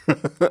 Yeah.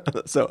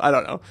 So I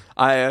don't know.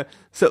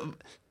 So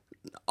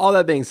all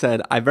that being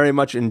said, I very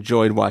much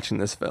enjoyed watching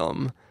this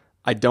film.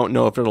 I don't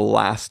know if it'll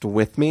last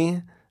with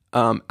me.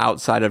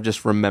 Outside of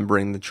just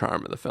remembering the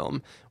charm of the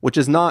film, which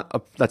is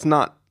that's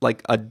not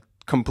like a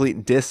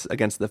complete diss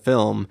against the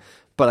film,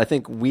 but I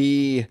think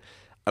when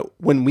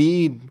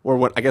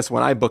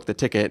I booked the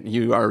ticket,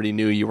 you already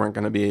knew you weren't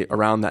going to be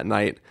around that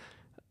night.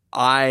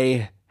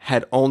 I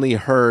had only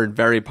heard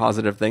very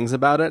positive things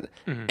about it,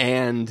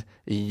 and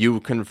you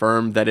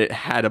confirmed that it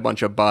had a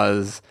bunch of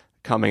buzz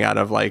coming out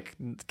of like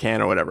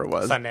Cannes or whatever it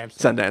was.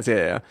 Sundance,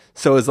 yeah.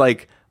 So it's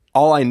like,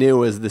 all I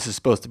knew is this is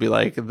supposed to be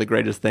like the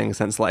greatest thing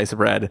since sliced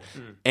bread.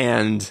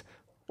 And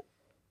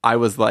I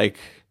was like,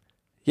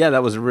 yeah,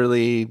 that was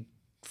really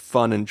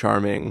fun and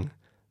charming,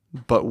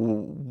 but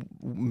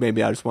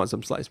maybe I just want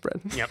some sliced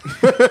bread. Yep.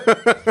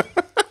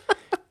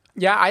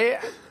 Yeah,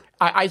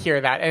 I hear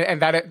that.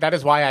 And that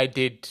is why I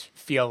did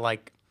feel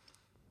like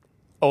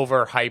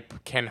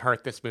overhype can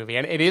hurt this movie.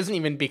 And it isn't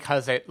even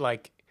because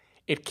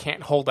it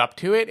can't hold up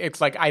to it.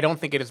 It's like, I don't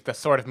think it is the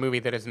sort of movie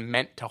that is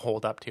meant to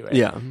hold up to it.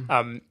 Yeah.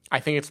 I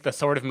think it's the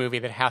sort of movie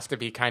that has to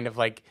be kind of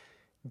like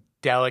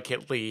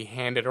delicately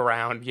handed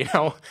around, you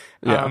know?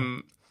 Yeah.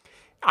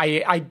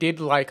 I did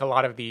like a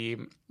lot of the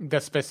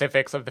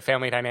specifics of the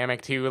family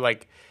dynamic too.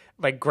 Like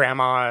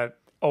grandma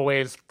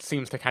always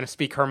seems to kind of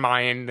speak her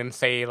mind and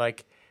say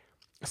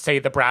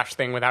the brash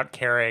thing without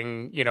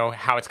caring, you know,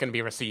 how it's going to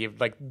be received.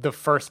 Like the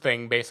first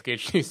thing basically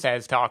she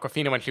says to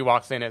Awkwafina when she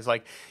walks in is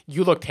like,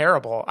 "You look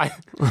terrible.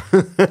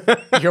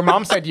 Your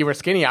mom said you were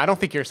skinny. I don't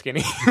think you're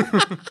skinny."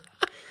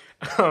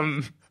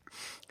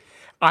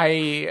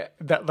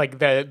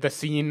 The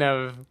scene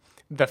of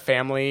the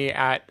family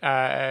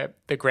at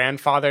the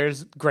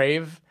grandfather's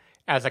grave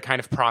as a kind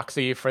of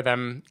proxy for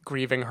them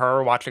grieving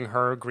her, watching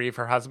her grieve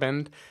her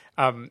husband.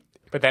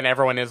 But then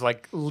everyone is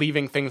like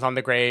leaving things on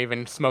the grave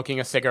and smoking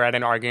a cigarette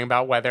and arguing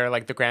about whether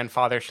like the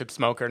grandfather should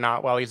smoke or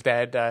not while he's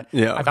dead.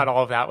 I thought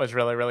all of that was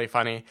really, really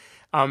funny.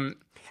 And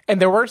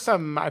there were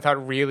some, I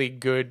thought, really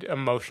good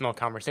emotional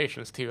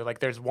conversations too. Like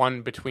there's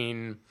one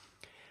between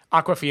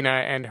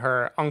Awkwafina and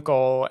her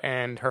uncle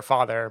and her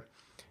father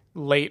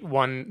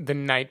the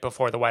night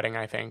before the wedding,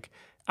 I think.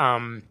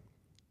 And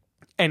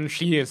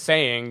she is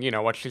saying, you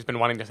know, what she's been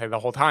wanting to say the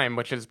whole time,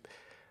 which is,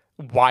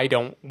 why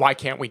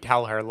can't we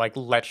tell her? Like,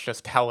 let's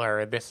just tell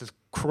her this is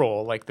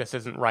cruel. Like, this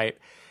isn't right.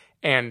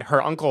 And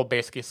her uncle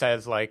basically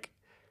says, like,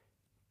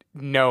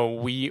 no,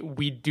 we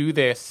do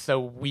this so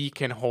we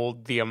can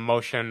hold the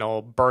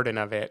emotional burden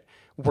of it.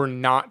 We're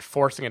not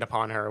forcing it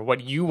upon her.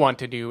 What you want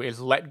to do is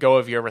let go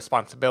of your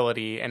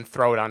responsibility and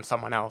throw it on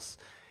someone else.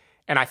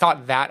 And I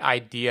thought that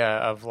idea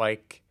of,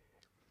 like,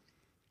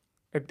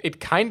 it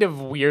kind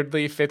of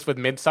weirdly fits with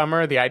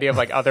Midsommar, the idea of,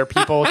 like, other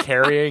people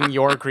carrying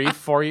your grief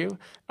for you.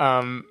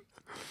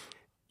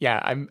 Yeah,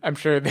 I'm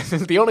sure this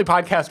is the only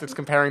podcast that's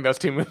comparing those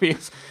two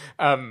movies.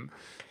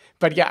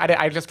 But yeah,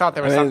 I just thought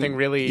there was something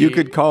really... You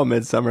could call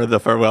Midsommar The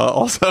Farewell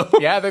also.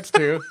 Yeah, that's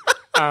true.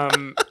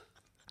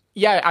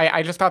 Yeah,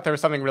 I just thought there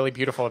was something really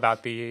beautiful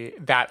about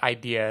that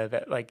idea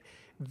that, like,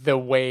 the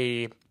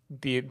way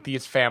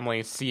these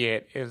families see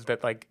it is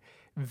that, like,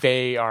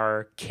 they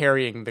are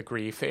carrying the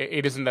grief.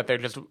 It isn't that they're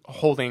just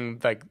holding,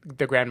 like,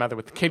 the grandmother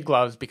with kid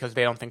gloves because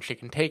they don't think she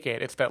can take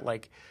it. It's that,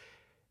 like,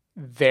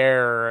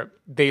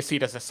 they see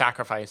it as a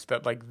sacrifice,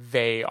 that, like,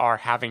 they are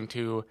having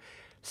to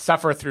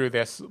suffer through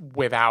this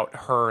without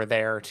her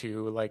there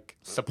to, like,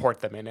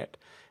 support them in it.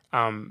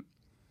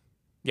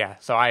 Yeah,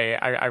 so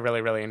I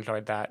really, really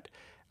enjoyed that.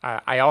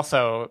 I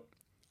also,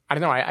 I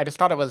don't know, I just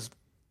thought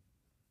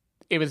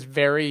it was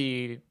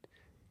very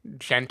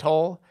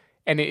gentle,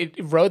 and it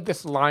rode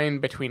this line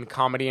between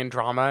comedy and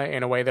drama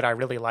in a way that I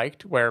really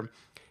liked, where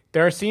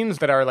there are scenes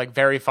that are, like,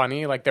 very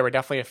funny, like there were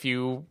definitely a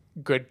few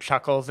good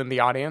chuckles in the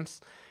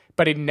audience,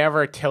 but it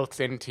never tilts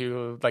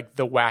into, like,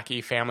 the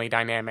wacky family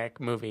dynamic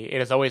movie.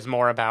 It is always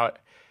more about,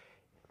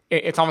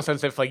 it's almost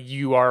as if, like,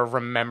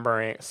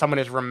 someone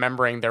is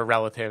remembering their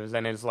relatives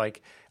and is,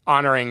 like,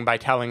 honoring by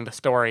telling the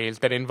stories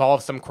that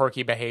involve some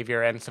quirky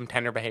behavior and some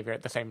tender behavior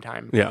at the same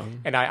time. Yeah.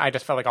 And I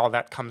just felt like all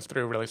that comes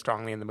through really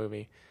strongly in the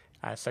movie.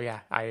 So yeah,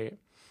 I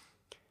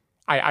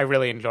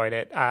really enjoyed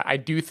it. I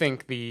do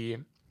think the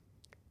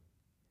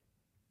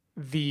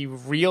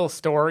real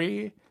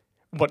story,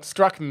 what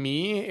struck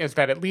me is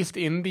that at least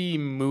in the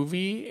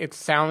movie, it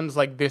sounds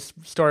like this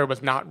story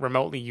was not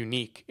remotely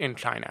unique in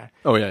China.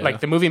 Oh, yeah. Like,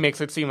 the movie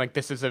makes it seem like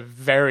this is a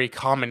very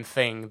common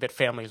thing that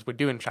families would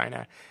do in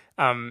China,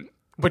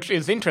 which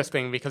is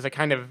interesting because it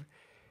kind of,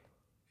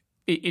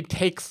 it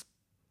takes,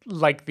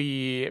 like,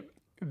 the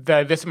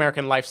This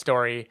American Life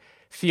story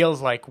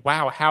feels like,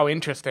 wow, how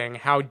interesting,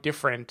 how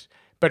different.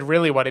 But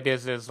really what it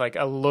is like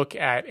a look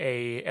at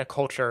a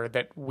culture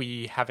that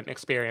we haven't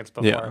experienced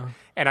before. Yeah.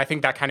 And I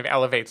think that kind of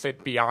elevates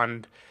it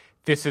beyond,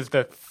 this is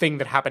the thing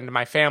that happened to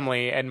my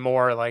family, and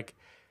more like,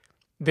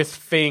 this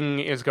thing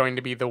is going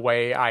to be the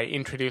way I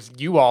introduce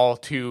you all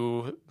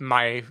to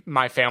my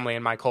family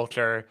and my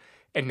culture.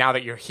 And now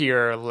that you're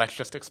here, let's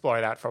just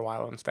explore that for a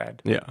while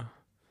instead. Yeah.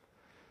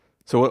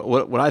 So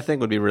what I think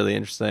would be really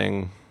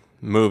interesting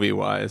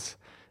movie-wise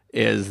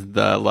is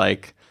the,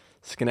 like,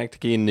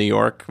 Schenectady, New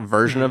York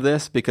version of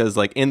this, because,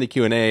 like, in the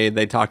Q&A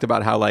they talked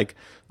about how, like,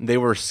 they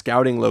were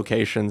scouting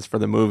locations for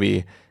the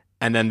movie,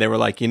 and then they were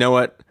like, you know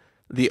what,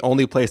 the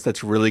only place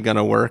that's really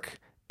gonna work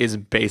is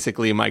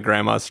basically my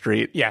grandma's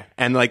street. Yeah.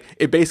 And, like,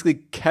 it basically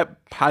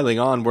kept piling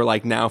on where,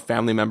 like, now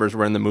family members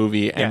were in the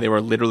movie and they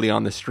were literally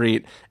on the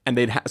street,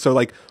 and so,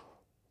 like,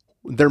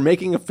 they're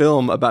making a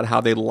film about how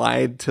they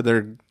lied to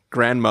their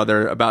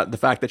grandmother about the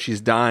fact that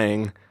she's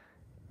dying,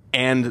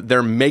 and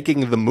they're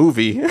making the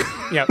movie.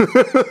 Yep.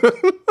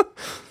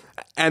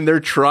 And they're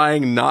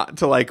trying not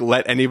to, like,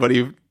 let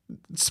anybody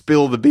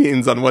spill the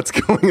beans on what's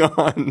going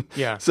on.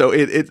 Yeah. So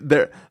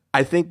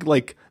I think,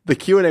 like, the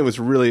Q&A was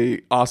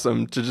really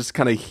awesome to just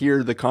kind of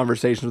hear the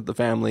conversations with the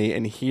family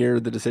and hear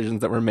the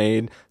decisions that were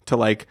made to,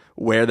 like,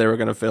 where they were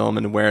going to film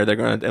and where they're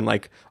going to, and,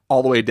 like,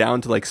 all the way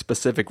down to, like,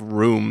 specific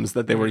rooms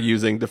that they were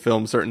using to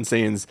film certain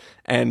scenes.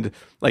 And,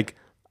 like,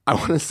 I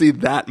want to see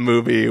that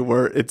movie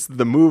where it's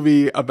the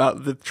movie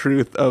about the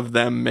truth of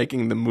them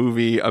making the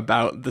movie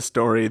about the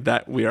story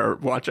that we are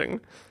watching.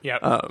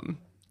 Yep.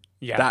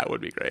 Yeah. That would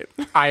be great.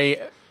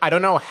 I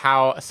don't know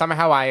how,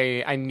 somehow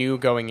I knew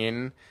going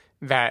in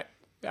that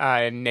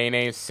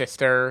Nene's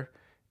sister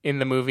in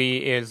the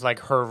movie is,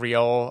 like, her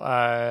real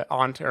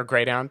aunt or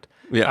great aunt.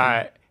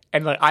 Yeah.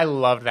 And, like, I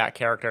loved that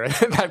character.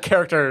 That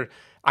character,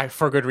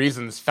 for good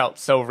reasons, felt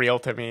so real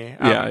to me.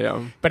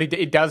 Yeah. But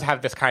it does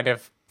have this kind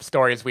of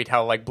stories we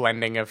tell, like,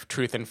 blending of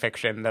truth and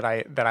fiction that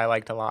I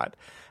liked a lot.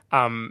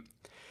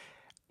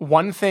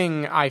 One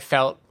thing I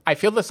feel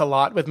this a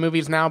lot with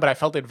movies now, but I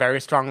felt it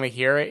very strongly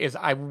here, is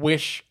I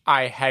wish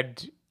I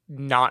had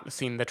not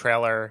seen the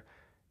trailer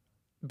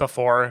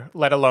before,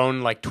 let alone,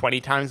 like, 20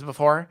 times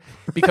before,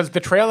 because the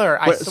trailer,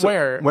 I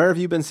swear. So where have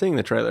you been seeing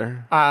the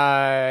trailer?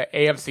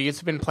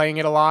 AMC's been playing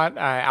it a lot.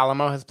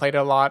 Alamo has played it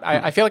a lot.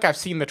 I feel like I've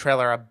seen the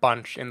trailer a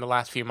bunch in the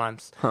last few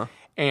months.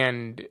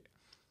 And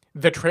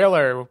the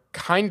trailer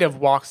kind of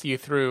walks you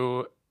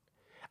through.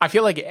 I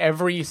feel like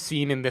every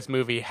scene in this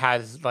movie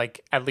has,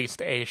 like, at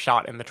least a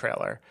shot in the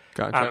trailer.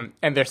 Gotcha.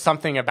 And there's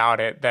something about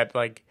it that,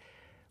 like,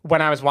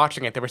 when I was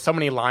watching it, there were so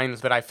many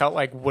lines that I felt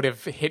like would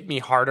have hit me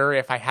harder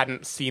if I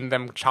hadn't seen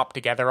them chopped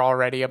together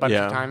already a bunch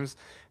of times.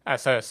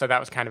 So that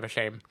was kind of a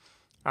shame.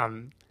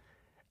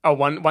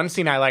 one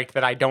scene I liked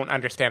that I don't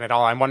understand at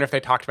all. I wonder if they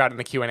talked about it in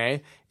the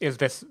Q&A, is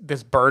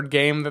this bird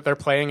game that they're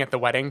playing at the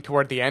wedding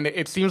toward the end.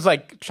 It seems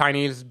like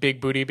Chinese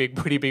big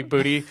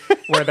booty,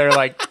 where they're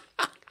like,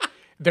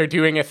 they're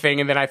doing a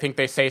thing, and then I think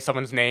they say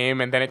someone's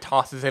name, and then it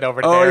tosses it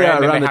over to there,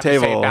 and then around they the have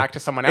table. to say it back to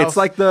someone else. It's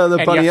like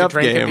the bunny up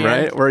game,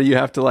 right? End. Where you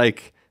have to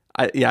like,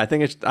 I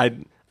think it's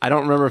I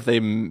don't remember if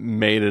they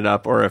made it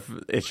up or if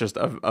it's just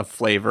a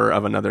flavor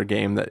of another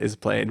game that is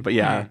played. But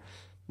yeah,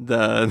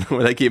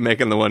 where they keep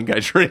making the one guy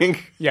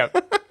drink. Yep.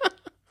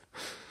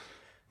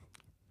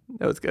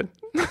 That was good.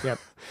 Yep.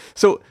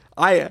 So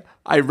I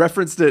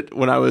referenced it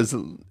when I was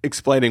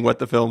explaining what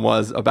the film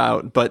was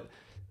about, but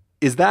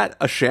is that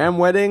a sham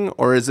wedding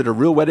or is it a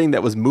real wedding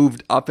that was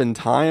moved up in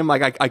time?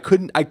 Like I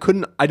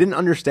didn't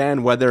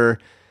understand whether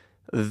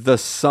the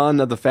son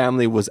of the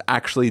family was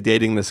actually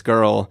dating this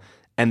girl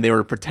and they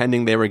were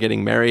pretending they were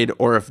getting married,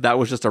 or if that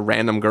was just a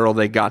random girl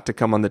they got to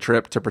come on the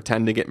trip to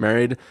pretend to get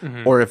married,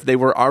 or if they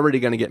were already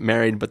going to get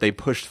married but they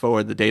pushed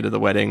forward the date of the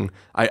wedding.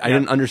 I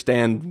didn't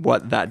understand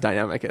what that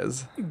dynamic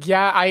is.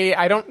 Yeah,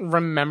 I don't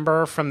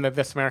remember from the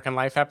This American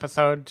Life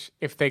episode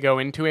if they go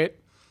into it.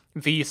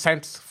 The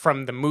sense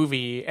from the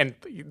movie, and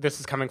this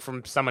is coming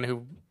from someone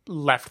who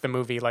left the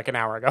movie like an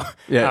hour ago.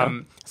 Yeah.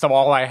 So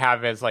all I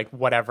have is like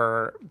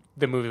whatever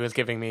the movie was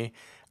giving me.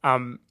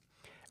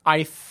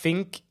 I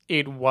think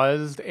it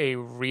was a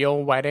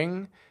real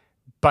wedding,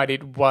 but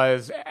it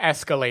was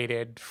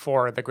escalated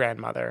for the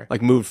grandmother.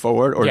 Like moved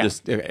forward or Yeah.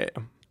 just...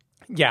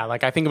 Yeah,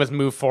 like I think it was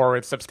moved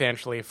forward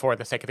substantially for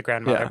the sake of the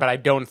grandmother, Yeah. but I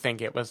don't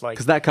think it was like...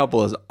 Because that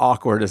couple is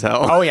awkward as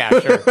hell. Oh, yeah,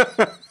 sure.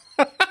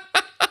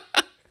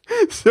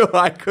 So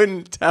I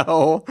couldn't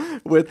tell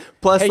with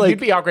plus Hey, like you'd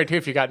be awkward too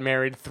if you got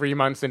married 3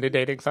 months into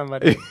dating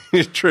somebody.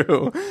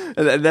 True.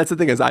 And that's the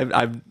thing is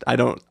I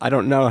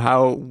don't know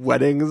how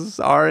weddings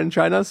are in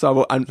China,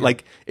 so I'm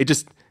like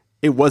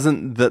it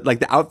wasn't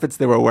the outfits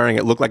they were wearing.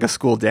 It looked like a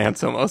school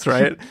dance almost,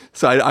 right?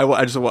 So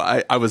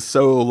I was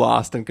so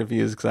lost and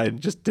confused because I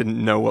just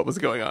didn't know what was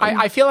going on.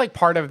 I feel like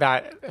part of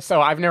that.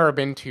 So I've never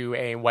been to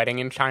a wedding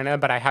in China,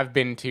 but I have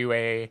been to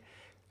a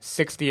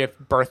 60th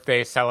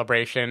birthday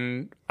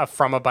celebration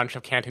from a bunch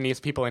of Cantonese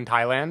people in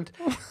Thailand,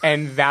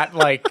 and that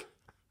like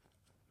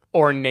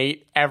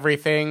ornate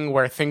everything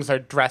where things are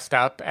dressed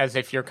up as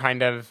if you're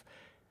kind of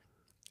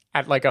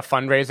at like a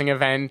fundraising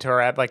event or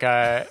at like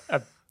a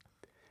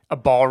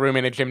ballroom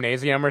in a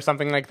gymnasium or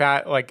something like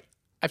that. Like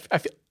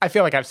I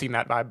feel like I've seen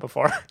that vibe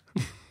before.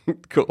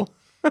 Cool.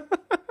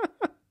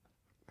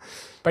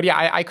 But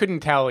yeah, I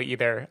couldn't tell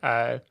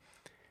either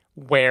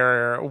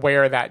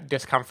where that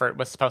discomfort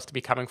was supposed to be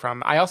coming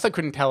from. I also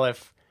couldn't tell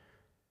if...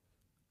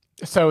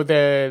 So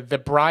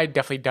the bride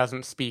definitely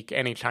doesn't speak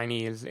any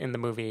Chinese in the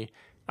movie.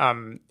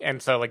 And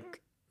so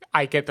like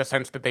I get the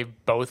sense that they've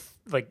both...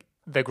 Like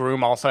the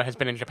groom also has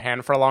been in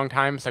Japan for a long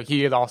time, so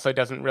he also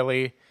doesn't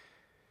really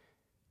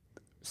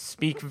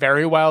speak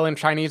very well in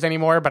Chinese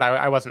anymore, but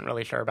I wasn't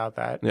really sure about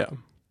that. Yeah.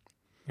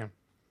 Yeah.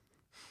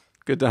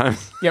 Good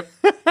times. Yep.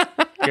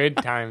 Good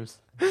times.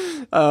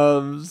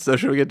 So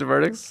should we get to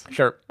verdicts?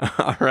 Sure.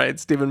 All right,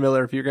 Stephen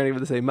Miller, if you're going to give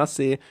this a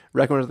must-see,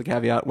 recommend with the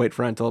caveat, wait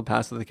for rental,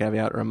 pass with the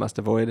caveat, or a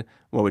must-avoid,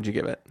 what would you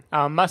give it?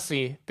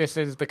 Must-see. This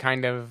is the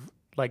kind of,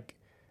 like,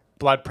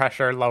 blood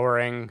pressure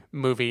lowering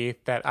movie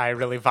that I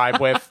really vibe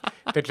with.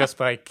 That just,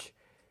 like,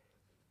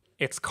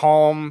 it's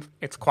calm,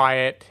 it's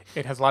quiet,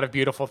 it has a lot of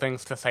beautiful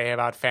things to say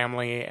about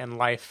family and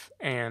life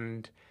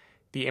and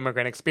the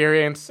immigrant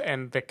experience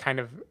and the kind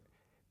of,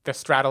 the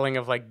straddling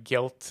of, like,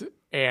 guilt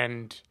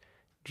and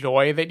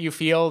joy that you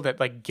feel, that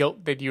like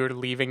guilt that you're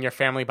leaving your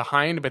family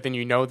behind, but then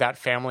you know that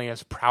family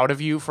is proud of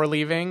you for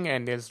leaving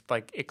and is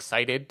like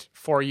excited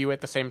for you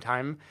at the same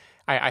time.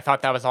 I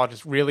thought that was all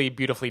just really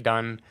beautifully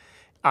done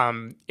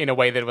in a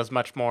way that was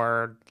much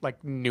more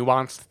like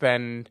nuanced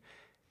than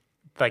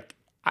like,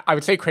 I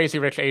would say Crazy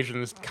Rich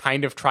Asians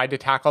kind of tried to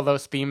tackle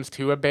those themes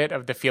too a bit,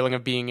 of the feeling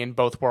of being in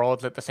both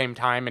worlds at the same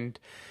time and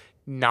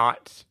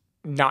not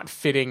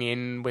fitting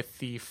in with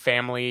the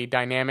family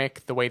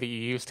dynamic the way that you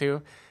used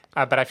to.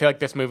 But I feel like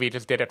this movie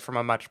just did it from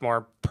a much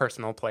more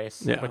personal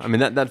place. Yeah, I mean,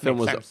 that film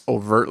was sense.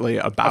 overtly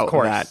about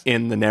that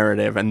in the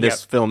narrative, and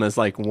this film is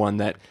like one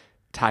that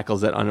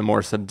tackles it on a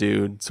more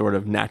subdued, sort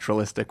of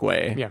naturalistic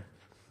way. Yeah.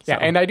 Yeah,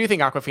 and I do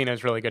think Awkwafina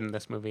is really good in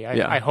this movie.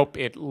 Yeah. I hope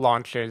it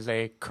launches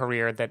a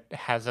career that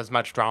has as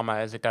much drama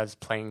as it does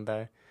playing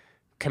the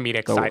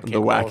comedic sidekick.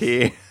 The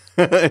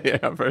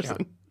wacky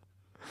person.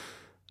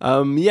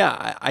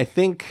 Yeah. I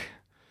think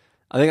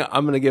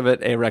I'm going to give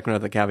it a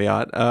recommend with a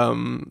caveat.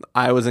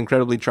 I was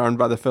incredibly charmed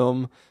by the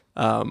film,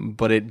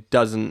 but it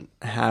doesn't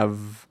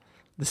have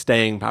the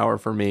staying power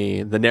for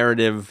me. The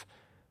narrative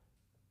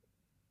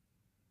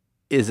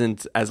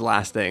isn't as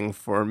lasting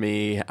for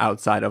me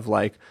outside of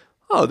like,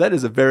 oh, that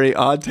is a very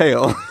odd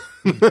tale.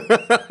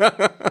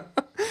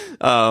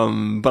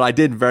 But I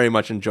did very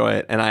much enjoy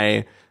it, and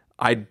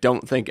I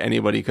don't think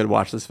anybody could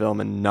watch this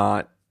film and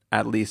not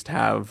at least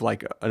have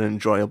like an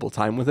enjoyable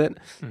time with it.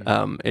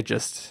 It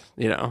just,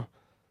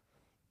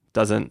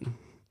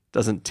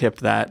 doesn't tip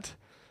that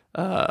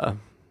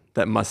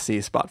must see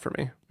spot for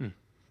me.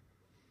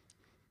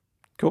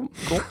 Cool.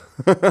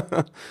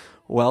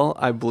 Well,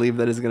 I believe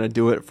that is going to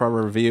do it for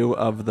our review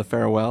of The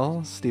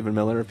Farewell. Stephen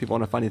Miller, if people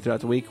want to find you throughout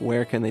the week,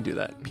 where can they do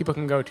that? People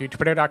can go to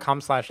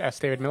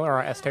twitter.com/sdavidmiller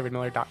or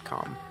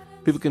sdavidmiller.com.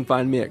 People can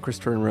find me at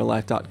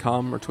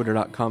ChristopherInRealLife.com or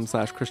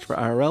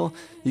Twitter.com/ChristopherIRL.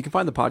 You can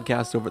find the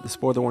podcast over at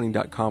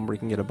thespoilerwarning.com, where you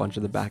can get a bunch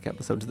of the back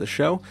episodes of the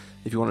show.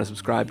 If you want to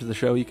subscribe to the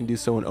show, you can do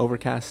so in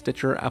Overcast,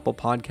 Stitcher, Apple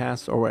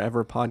Podcasts, or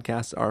wherever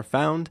podcasts are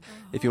found.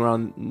 If you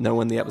want to know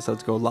when the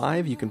episodes go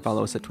live, you can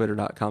follow us at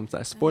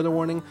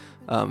Twitter.com/SpoilerWarning,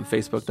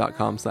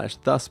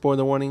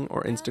 Facebook.com/TheSpoilerWarning,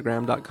 or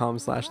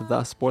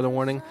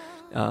Instagram.com/TheSpoilerWarning.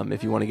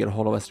 If you want to get a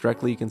hold of us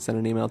directly, you can send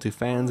an email to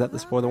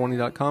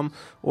fans@thespoilerwarning.com,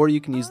 or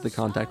you can use the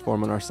contact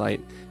form on our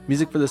site.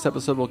 Music for this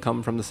episode will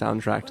come from the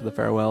soundtrack to The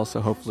Farewell,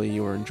 so hopefully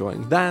you are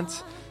enjoying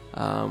that.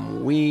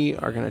 We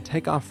are going to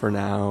take off for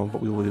now,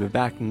 but we will be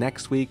back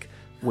next week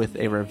with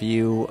a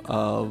review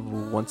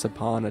of Once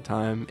Upon a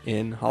Time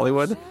in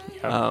Hollywood.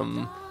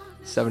 Yep.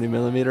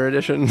 70mm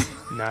edition.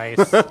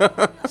 Nice.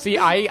 See,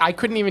 I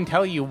couldn't even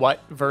tell you what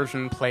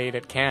version played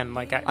at Cannes.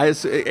 Like,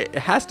 it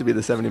has to be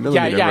the 70mm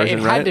yeah, version,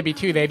 it had to be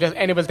too.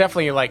 And it was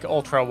definitely like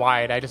ultra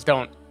wide. I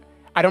don't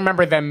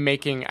remember them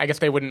making. I guess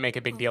they wouldn't make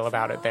a big deal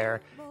about it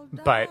there,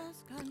 but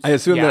I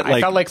assume that I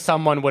felt like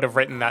someone would have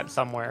written that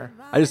somewhere.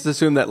 I just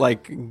assume that,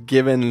 like,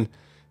 given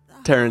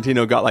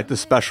Tarantino got like the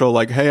special,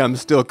 like, hey, I'm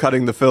still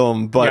cutting the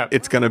film, but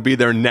it's going to be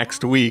there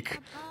next week,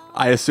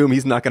 I assume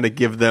he's not going to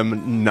give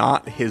them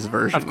not his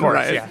version. Of course,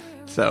 right? Yeah.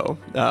 So,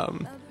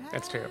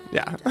 that's true.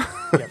 Yeah.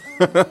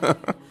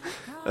 Yep.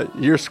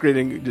 Your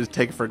screening, just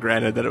take for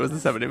granted that it was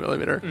the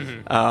 70mm.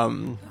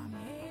 Mm-hmm.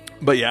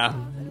 But yeah,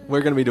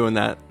 we're going to be doing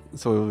that.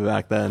 So we'll be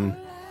back then.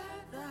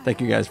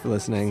 Thank you guys for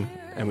listening,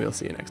 and we'll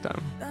see you next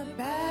time.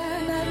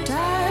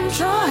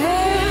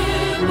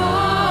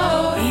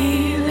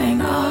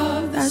 Healing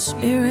of the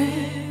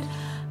spirit,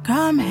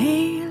 come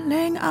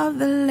healing of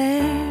the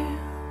land.